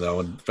interesting,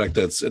 though. In fact,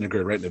 that's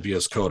integrated right into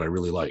VS Code. I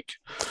really like.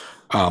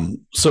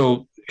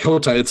 So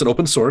Code Time, it's an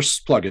open source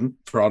plugin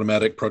for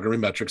automatic programming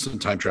metrics and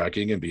time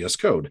tracking in VS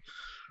Code.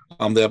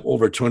 They have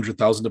over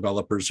 200,000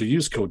 developers who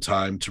use Code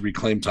Time to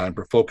reclaim time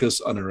for focus,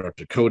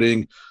 uninterrupted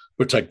coding,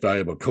 protect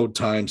valuable code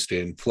time,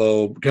 stay in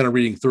flow. Kind of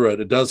reading through it,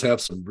 it does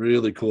have some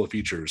really cool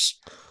features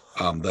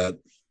that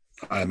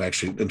I'm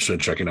actually interested in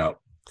checking out.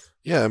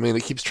 Yeah, I mean,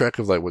 it keeps track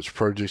of like which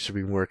projects you've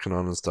been working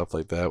on and stuff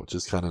like that, which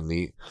is kind of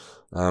neat.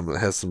 It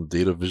has some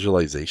data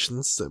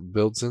visualizations that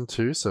builds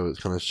into, so it's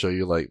going to show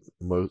you like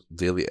most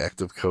daily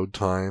active code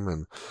time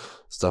and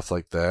stuff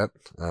like that.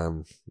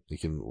 You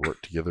can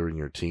work together in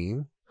your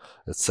team.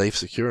 It's safe,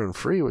 secure, and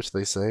free, which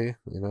they say,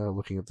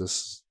 looking at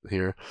this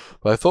here.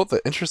 But I thought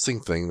the interesting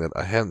thing that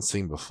I hadn't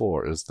seen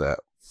before is that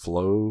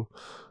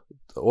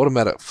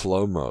automatic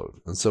flow mode.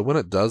 And so when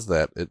it does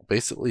that, it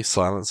basically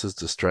silences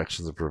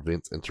distractions and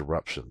prevents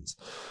interruptions.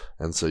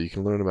 And so you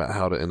can learn about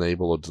how to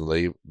enable or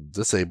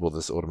disable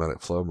this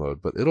automatic flow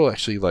mode, but it'll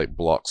actually like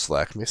block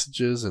Slack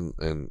messages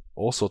and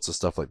all sorts of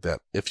stuff like that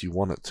if you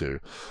want it to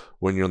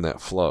when you're in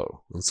that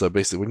flow. And so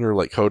basically when you're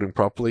like coding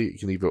properly, you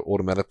can either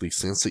automatically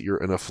sense that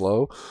you're in a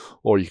flow,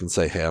 or you can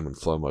say, hey, I'm in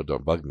flow mode,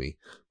 don't bug me.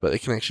 But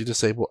it can actually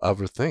disable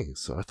other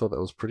things. So I thought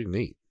that was pretty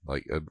neat.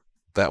 Like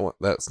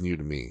that's new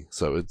to me.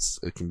 So it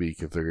can be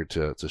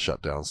configured to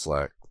shut down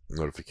Slack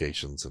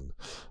notifications and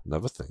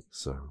other things.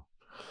 So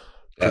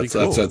that's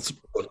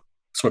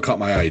what caught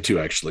my eye too.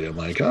 Actually, I'm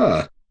like,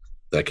 that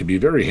could be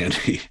very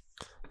handy.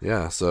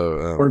 Yeah. So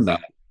or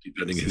not,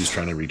 depending on who's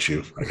trying to reach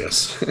you, I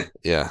guess.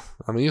 Yeah.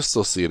 I mean, you'll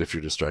still see it if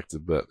you're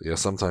distracted, but yeah,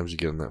 sometimes you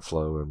get in that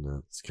flow,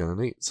 and it's kind of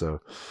neat.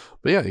 So,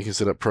 but yeah, you can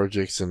set up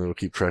projects and it'll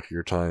keep track of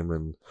your time.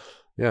 And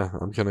yeah,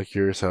 I'm kind of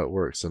curious how it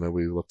works. I know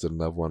we looked at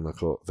another one. I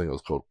think it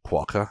was called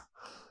Quokka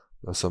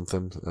or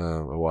something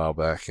a while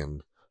back,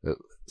 and it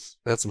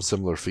had some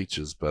similar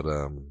features, but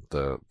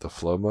the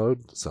flow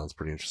mode sounds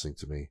pretty interesting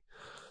to me,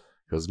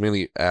 because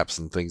many apps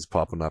and things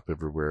popping up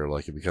everywhere,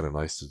 like it'd be kind of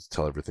nice to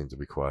tell everything to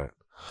be quiet.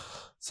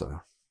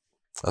 So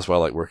that's why I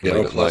like working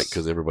late at night,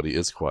 because everybody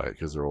is quiet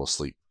because they're all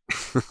asleep.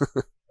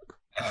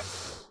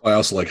 I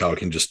also like how it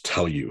can just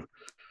tell you,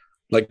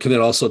 like, can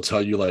it also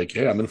tell you like,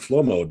 hey, I'm in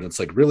flow mode, and it's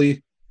like,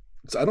 really?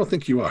 I don't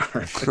think you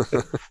are.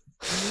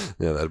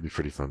 Yeah, that'd be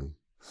pretty funny.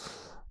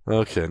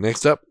 Okay,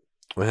 next up,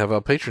 we have our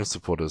Patreon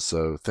supporters.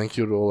 So thank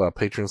you to all our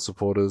Patreon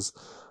supporters.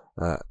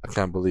 I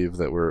can't believe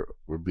that we're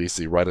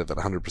basically right at that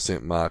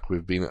 100% mark.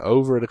 We've been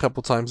over it a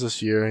couple times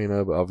this year,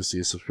 but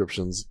obviously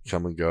subscriptions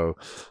come and go.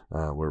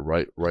 We're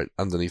right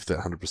underneath that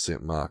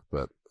 100% mark.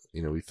 But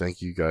we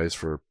thank you guys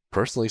for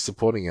personally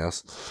supporting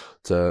us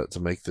to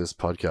make this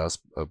podcast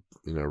a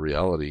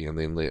reality, and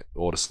then let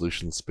Order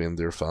Solutions spend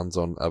their funds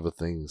on other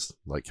things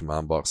like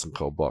CommandBox and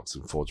ColdBox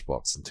and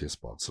ForgeBox and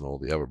TestBox and all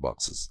the other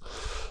boxes.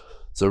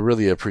 So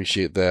really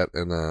appreciate that.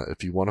 And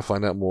if you want to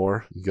find out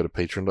more, you go to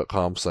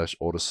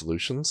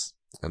patreon.com/ordersolutions,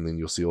 and then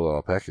you'll see all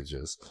our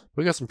packages.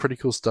 We got some pretty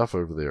cool stuff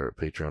over there at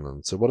Patreon.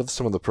 And so what are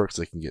some of the perks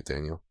they can get,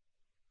 Daniel?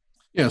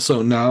 Yeah,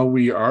 so now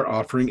we are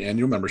offering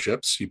annual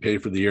memberships. You pay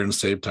for the year and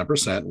save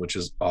 10%, which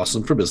is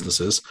awesome for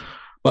businesses.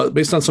 But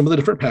based on some of the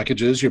different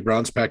packages, your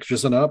bronze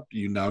packages and up,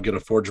 you now get a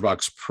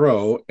ForgeBox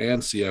Pro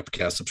and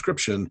CFcast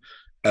subscription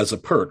as a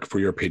perk for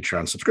your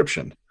Patreon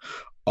subscription.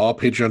 All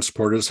Patreon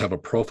supporters have a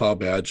profile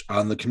badge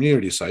on the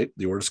community site,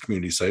 the Orders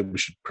community site. We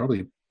should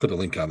probably put a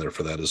link on there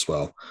for that as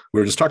well. We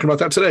were just talking about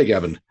that today,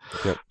 Gavin.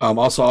 Yep.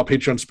 Also, all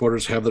Patreon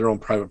supporters have their own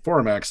private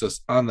forum access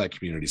on that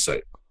community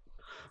site.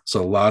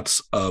 So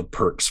lots of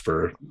perks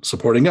for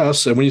supporting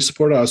us. And when you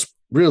support us,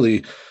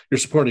 really, you're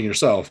supporting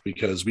yourself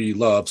because we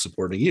love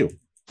supporting you.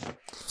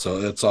 So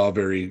it's all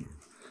very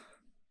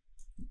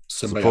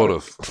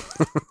symbiotic.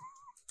 Supportive.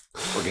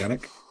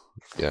 Organic.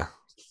 Yeah.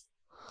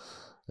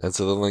 And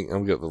so the link,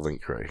 I've got the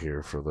link right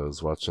here for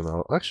those watching.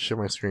 I'll actually share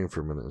my screen for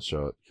a minute and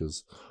show it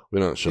because we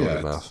don't show it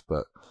enough.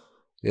 But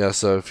yeah,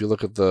 so if you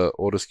look at the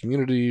Ortus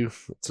community,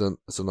 it's a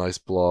nice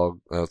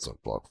blog. It's a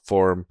blog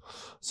forum,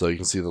 so you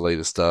can see the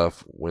latest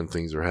stuff when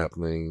things are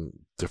happening.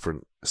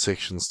 Different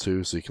sections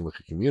too, so you can look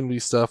at community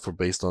stuff or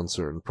based on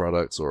certain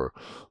products or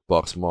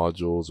box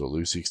modules or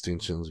Lucy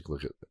extensions. You can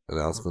look at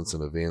announcements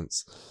and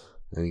events,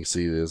 and you can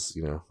see there's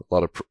a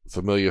lot of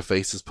familiar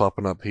faces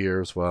popping up here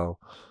as well.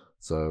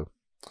 So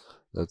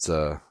it's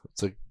a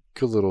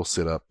good little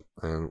setup,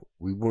 and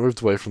we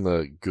moved away from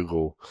the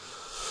Google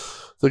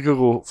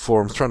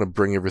forums, trying to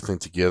bring everything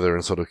together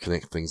and sort of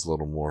connect things a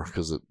little more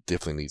because it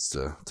definitely needs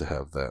to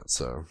have that.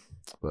 So,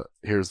 but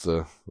here's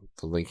the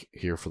link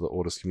here for the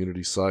Ortus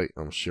community site.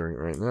 I'm sharing it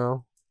right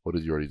now. Or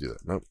did you already do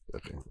that? Nope.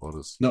 Okay.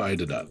 Ortus. No, I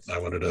did not. I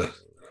wanted to,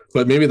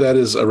 but maybe that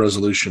is a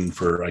resolution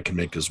for I can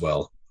make as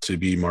well to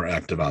be more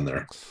active on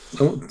there.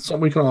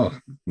 Something we can all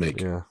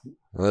make. Yeah.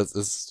 And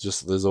it's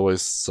just, there's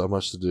always so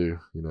much to do.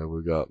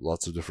 We've got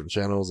lots of different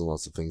channels and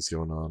lots of things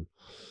going on.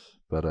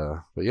 But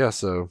yeah,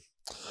 so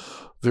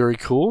very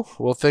cool.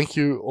 Well, thank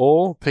you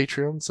all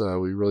Patreons.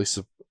 We really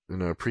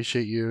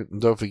appreciate you. And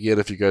don't forget,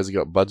 if you guys have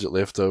got budget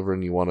left over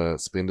and you want to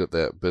spend it,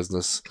 that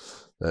business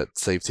that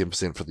save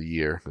 10% for the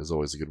year is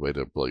always a good way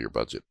to blow your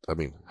budget. I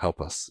mean, help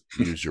us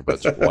use your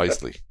budget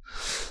wisely.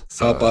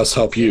 So, help us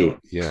help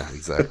you. Yeah,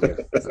 exactly.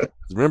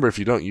 Remember, if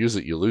you don't use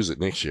it, you lose it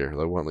next year.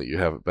 They won't let you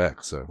have it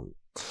back. So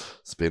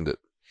spend it.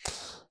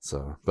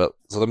 So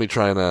let me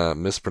try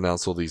and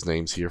mispronounce all these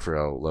names here for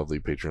our lovely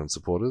Patreon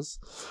supporters.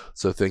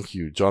 So thank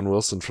you, John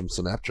Wilson from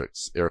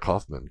Synaptrix, Eric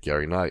Hoffman,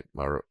 Gary Knight,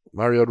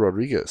 Mario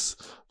Rodriguez,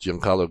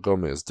 Giancarlo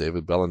Gomez,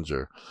 David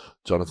Bellinger,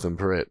 Jonathan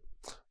Perrett,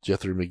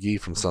 Jethro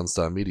McGee from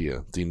Sunstar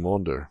Media, Dean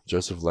Maunder,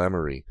 Joseph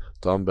Lamery,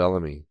 Don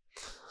Bellamy,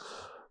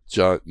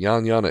 Jan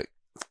Yannick,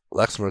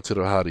 Laxmer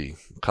Tirohadi,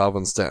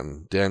 Calvin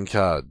Stanton, Dan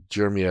Card,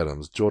 Jeremy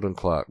Adams, Jordan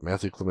Clark,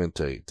 Matthew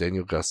Clemente,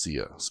 Daniel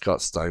Garcia, Scott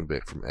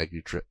Steinbeck from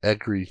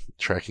Agri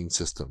Tracking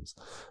Systems,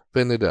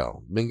 Ben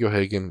Nadell, Mingo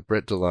Hagen,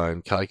 Brett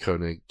DeLine, Kai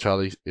Koenig,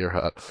 Charlie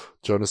Earhart,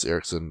 Jonas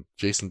Erickson,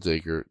 Jason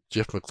Dager,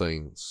 Jeff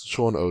McLean,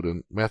 Sean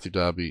Oden, Matthew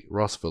Darby,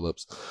 Ross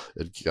Phillips,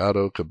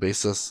 Edgardo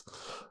Cabezas,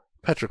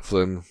 Patrick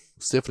Flynn,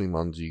 Stephanie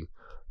Mungi,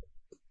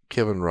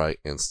 Kevin Wright,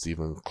 and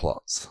Stephen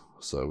Klotz.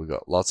 So we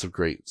got lots of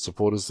great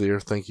supporters there.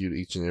 Thank you to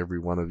each and every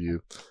one of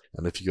you.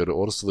 And if you go to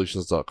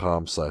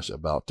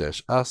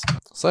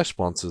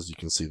ortusolutions.com/about-us/sponsors, you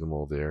can see them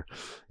all there,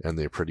 and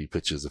they're pretty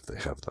pictures if they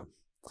have them.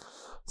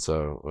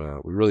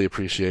 So we really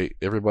appreciate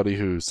everybody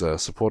who's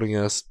supporting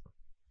us,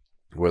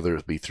 whether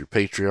it be through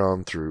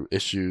Patreon, through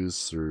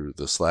issues, through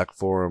the Slack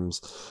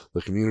forums,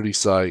 the community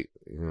site.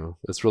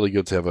 It's really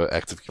good to have an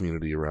active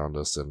community around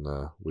us, and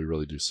we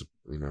really do,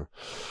 we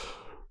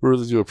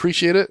really do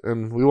appreciate it,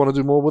 and we want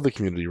to do more with the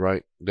community,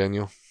 right,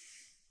 Daniel?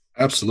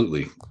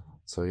 Absolutely.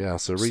 So yeah,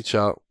 so reach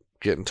out,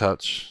 get in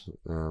touch.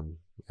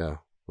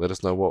 Let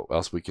us know what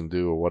else we can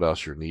do or what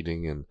else you're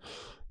needing, and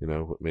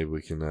maybe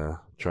we can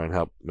try and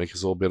help make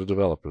us all better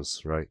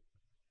developers, right?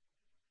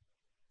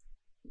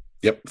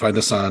 Yep. Find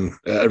us on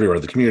everywhere,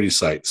 the community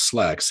site,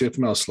 Slack,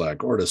 CFML Slack,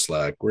 Ortus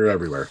Slack. We're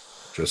everywhere.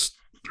 Just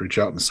reach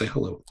out and say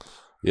hello.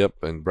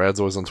 Yep, and Brad's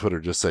always on Twitter.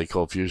 Just say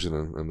Cold Fusion,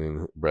 and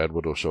then Brad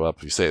Wood will show up.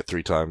 If you say it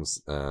 3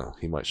 times,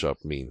 he might show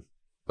up mean.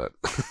 But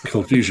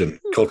Cold Fusion,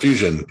 Cold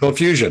Fusion, Cold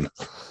Fusion.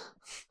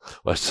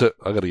 Well,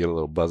 I got to get a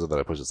little buzzer that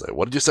I push and say,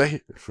 "What did you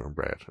say?" from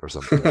Brad or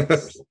something.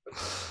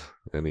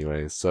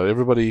 Anyway, so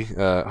everybody,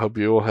 hope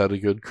you all had a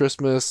good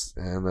Christmas,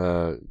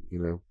 and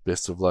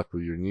best of luck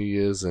with your New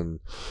Year's, and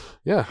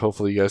yeah,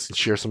 hopefully you guys can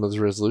share some of those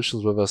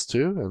resolutions with us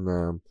too,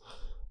 and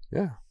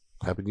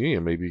Happy New Year.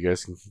 Maybe you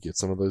guys can get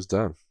some of those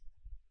done.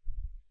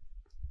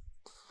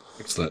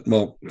 Excellent.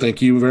 Well,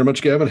 thank you very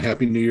much, Gavin.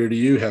 Happy New Year to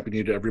you. Happy New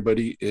Year to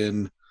everybody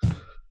in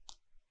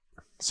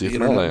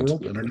CFML land.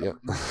 Yep.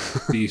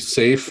 Be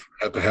safe.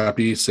 Have a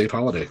happy, safe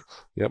holiday.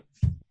 Yep.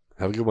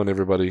 Have a good one,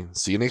 everybody.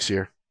 See you next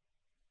year.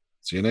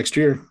 See you next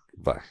year.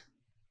 Bye.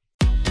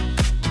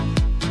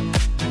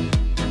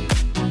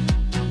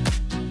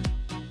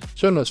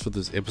 Show notes for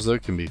this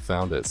episode can be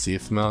found at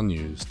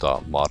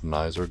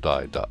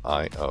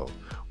cfmlnews.modernizeordie.io,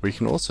 where you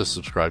can also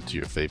subscribe to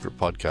your favorite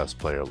podcast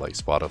player like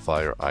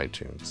Spotify or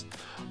iTunes.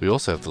 We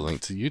also have the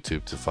link to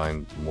YouTube to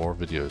find more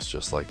videos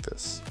just like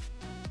this.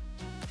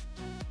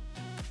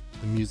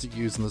 The music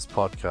used in this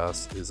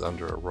podcast is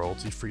under a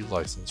royalty-free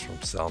license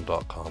from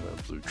Sound.com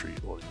and Blue Tree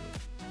Audio.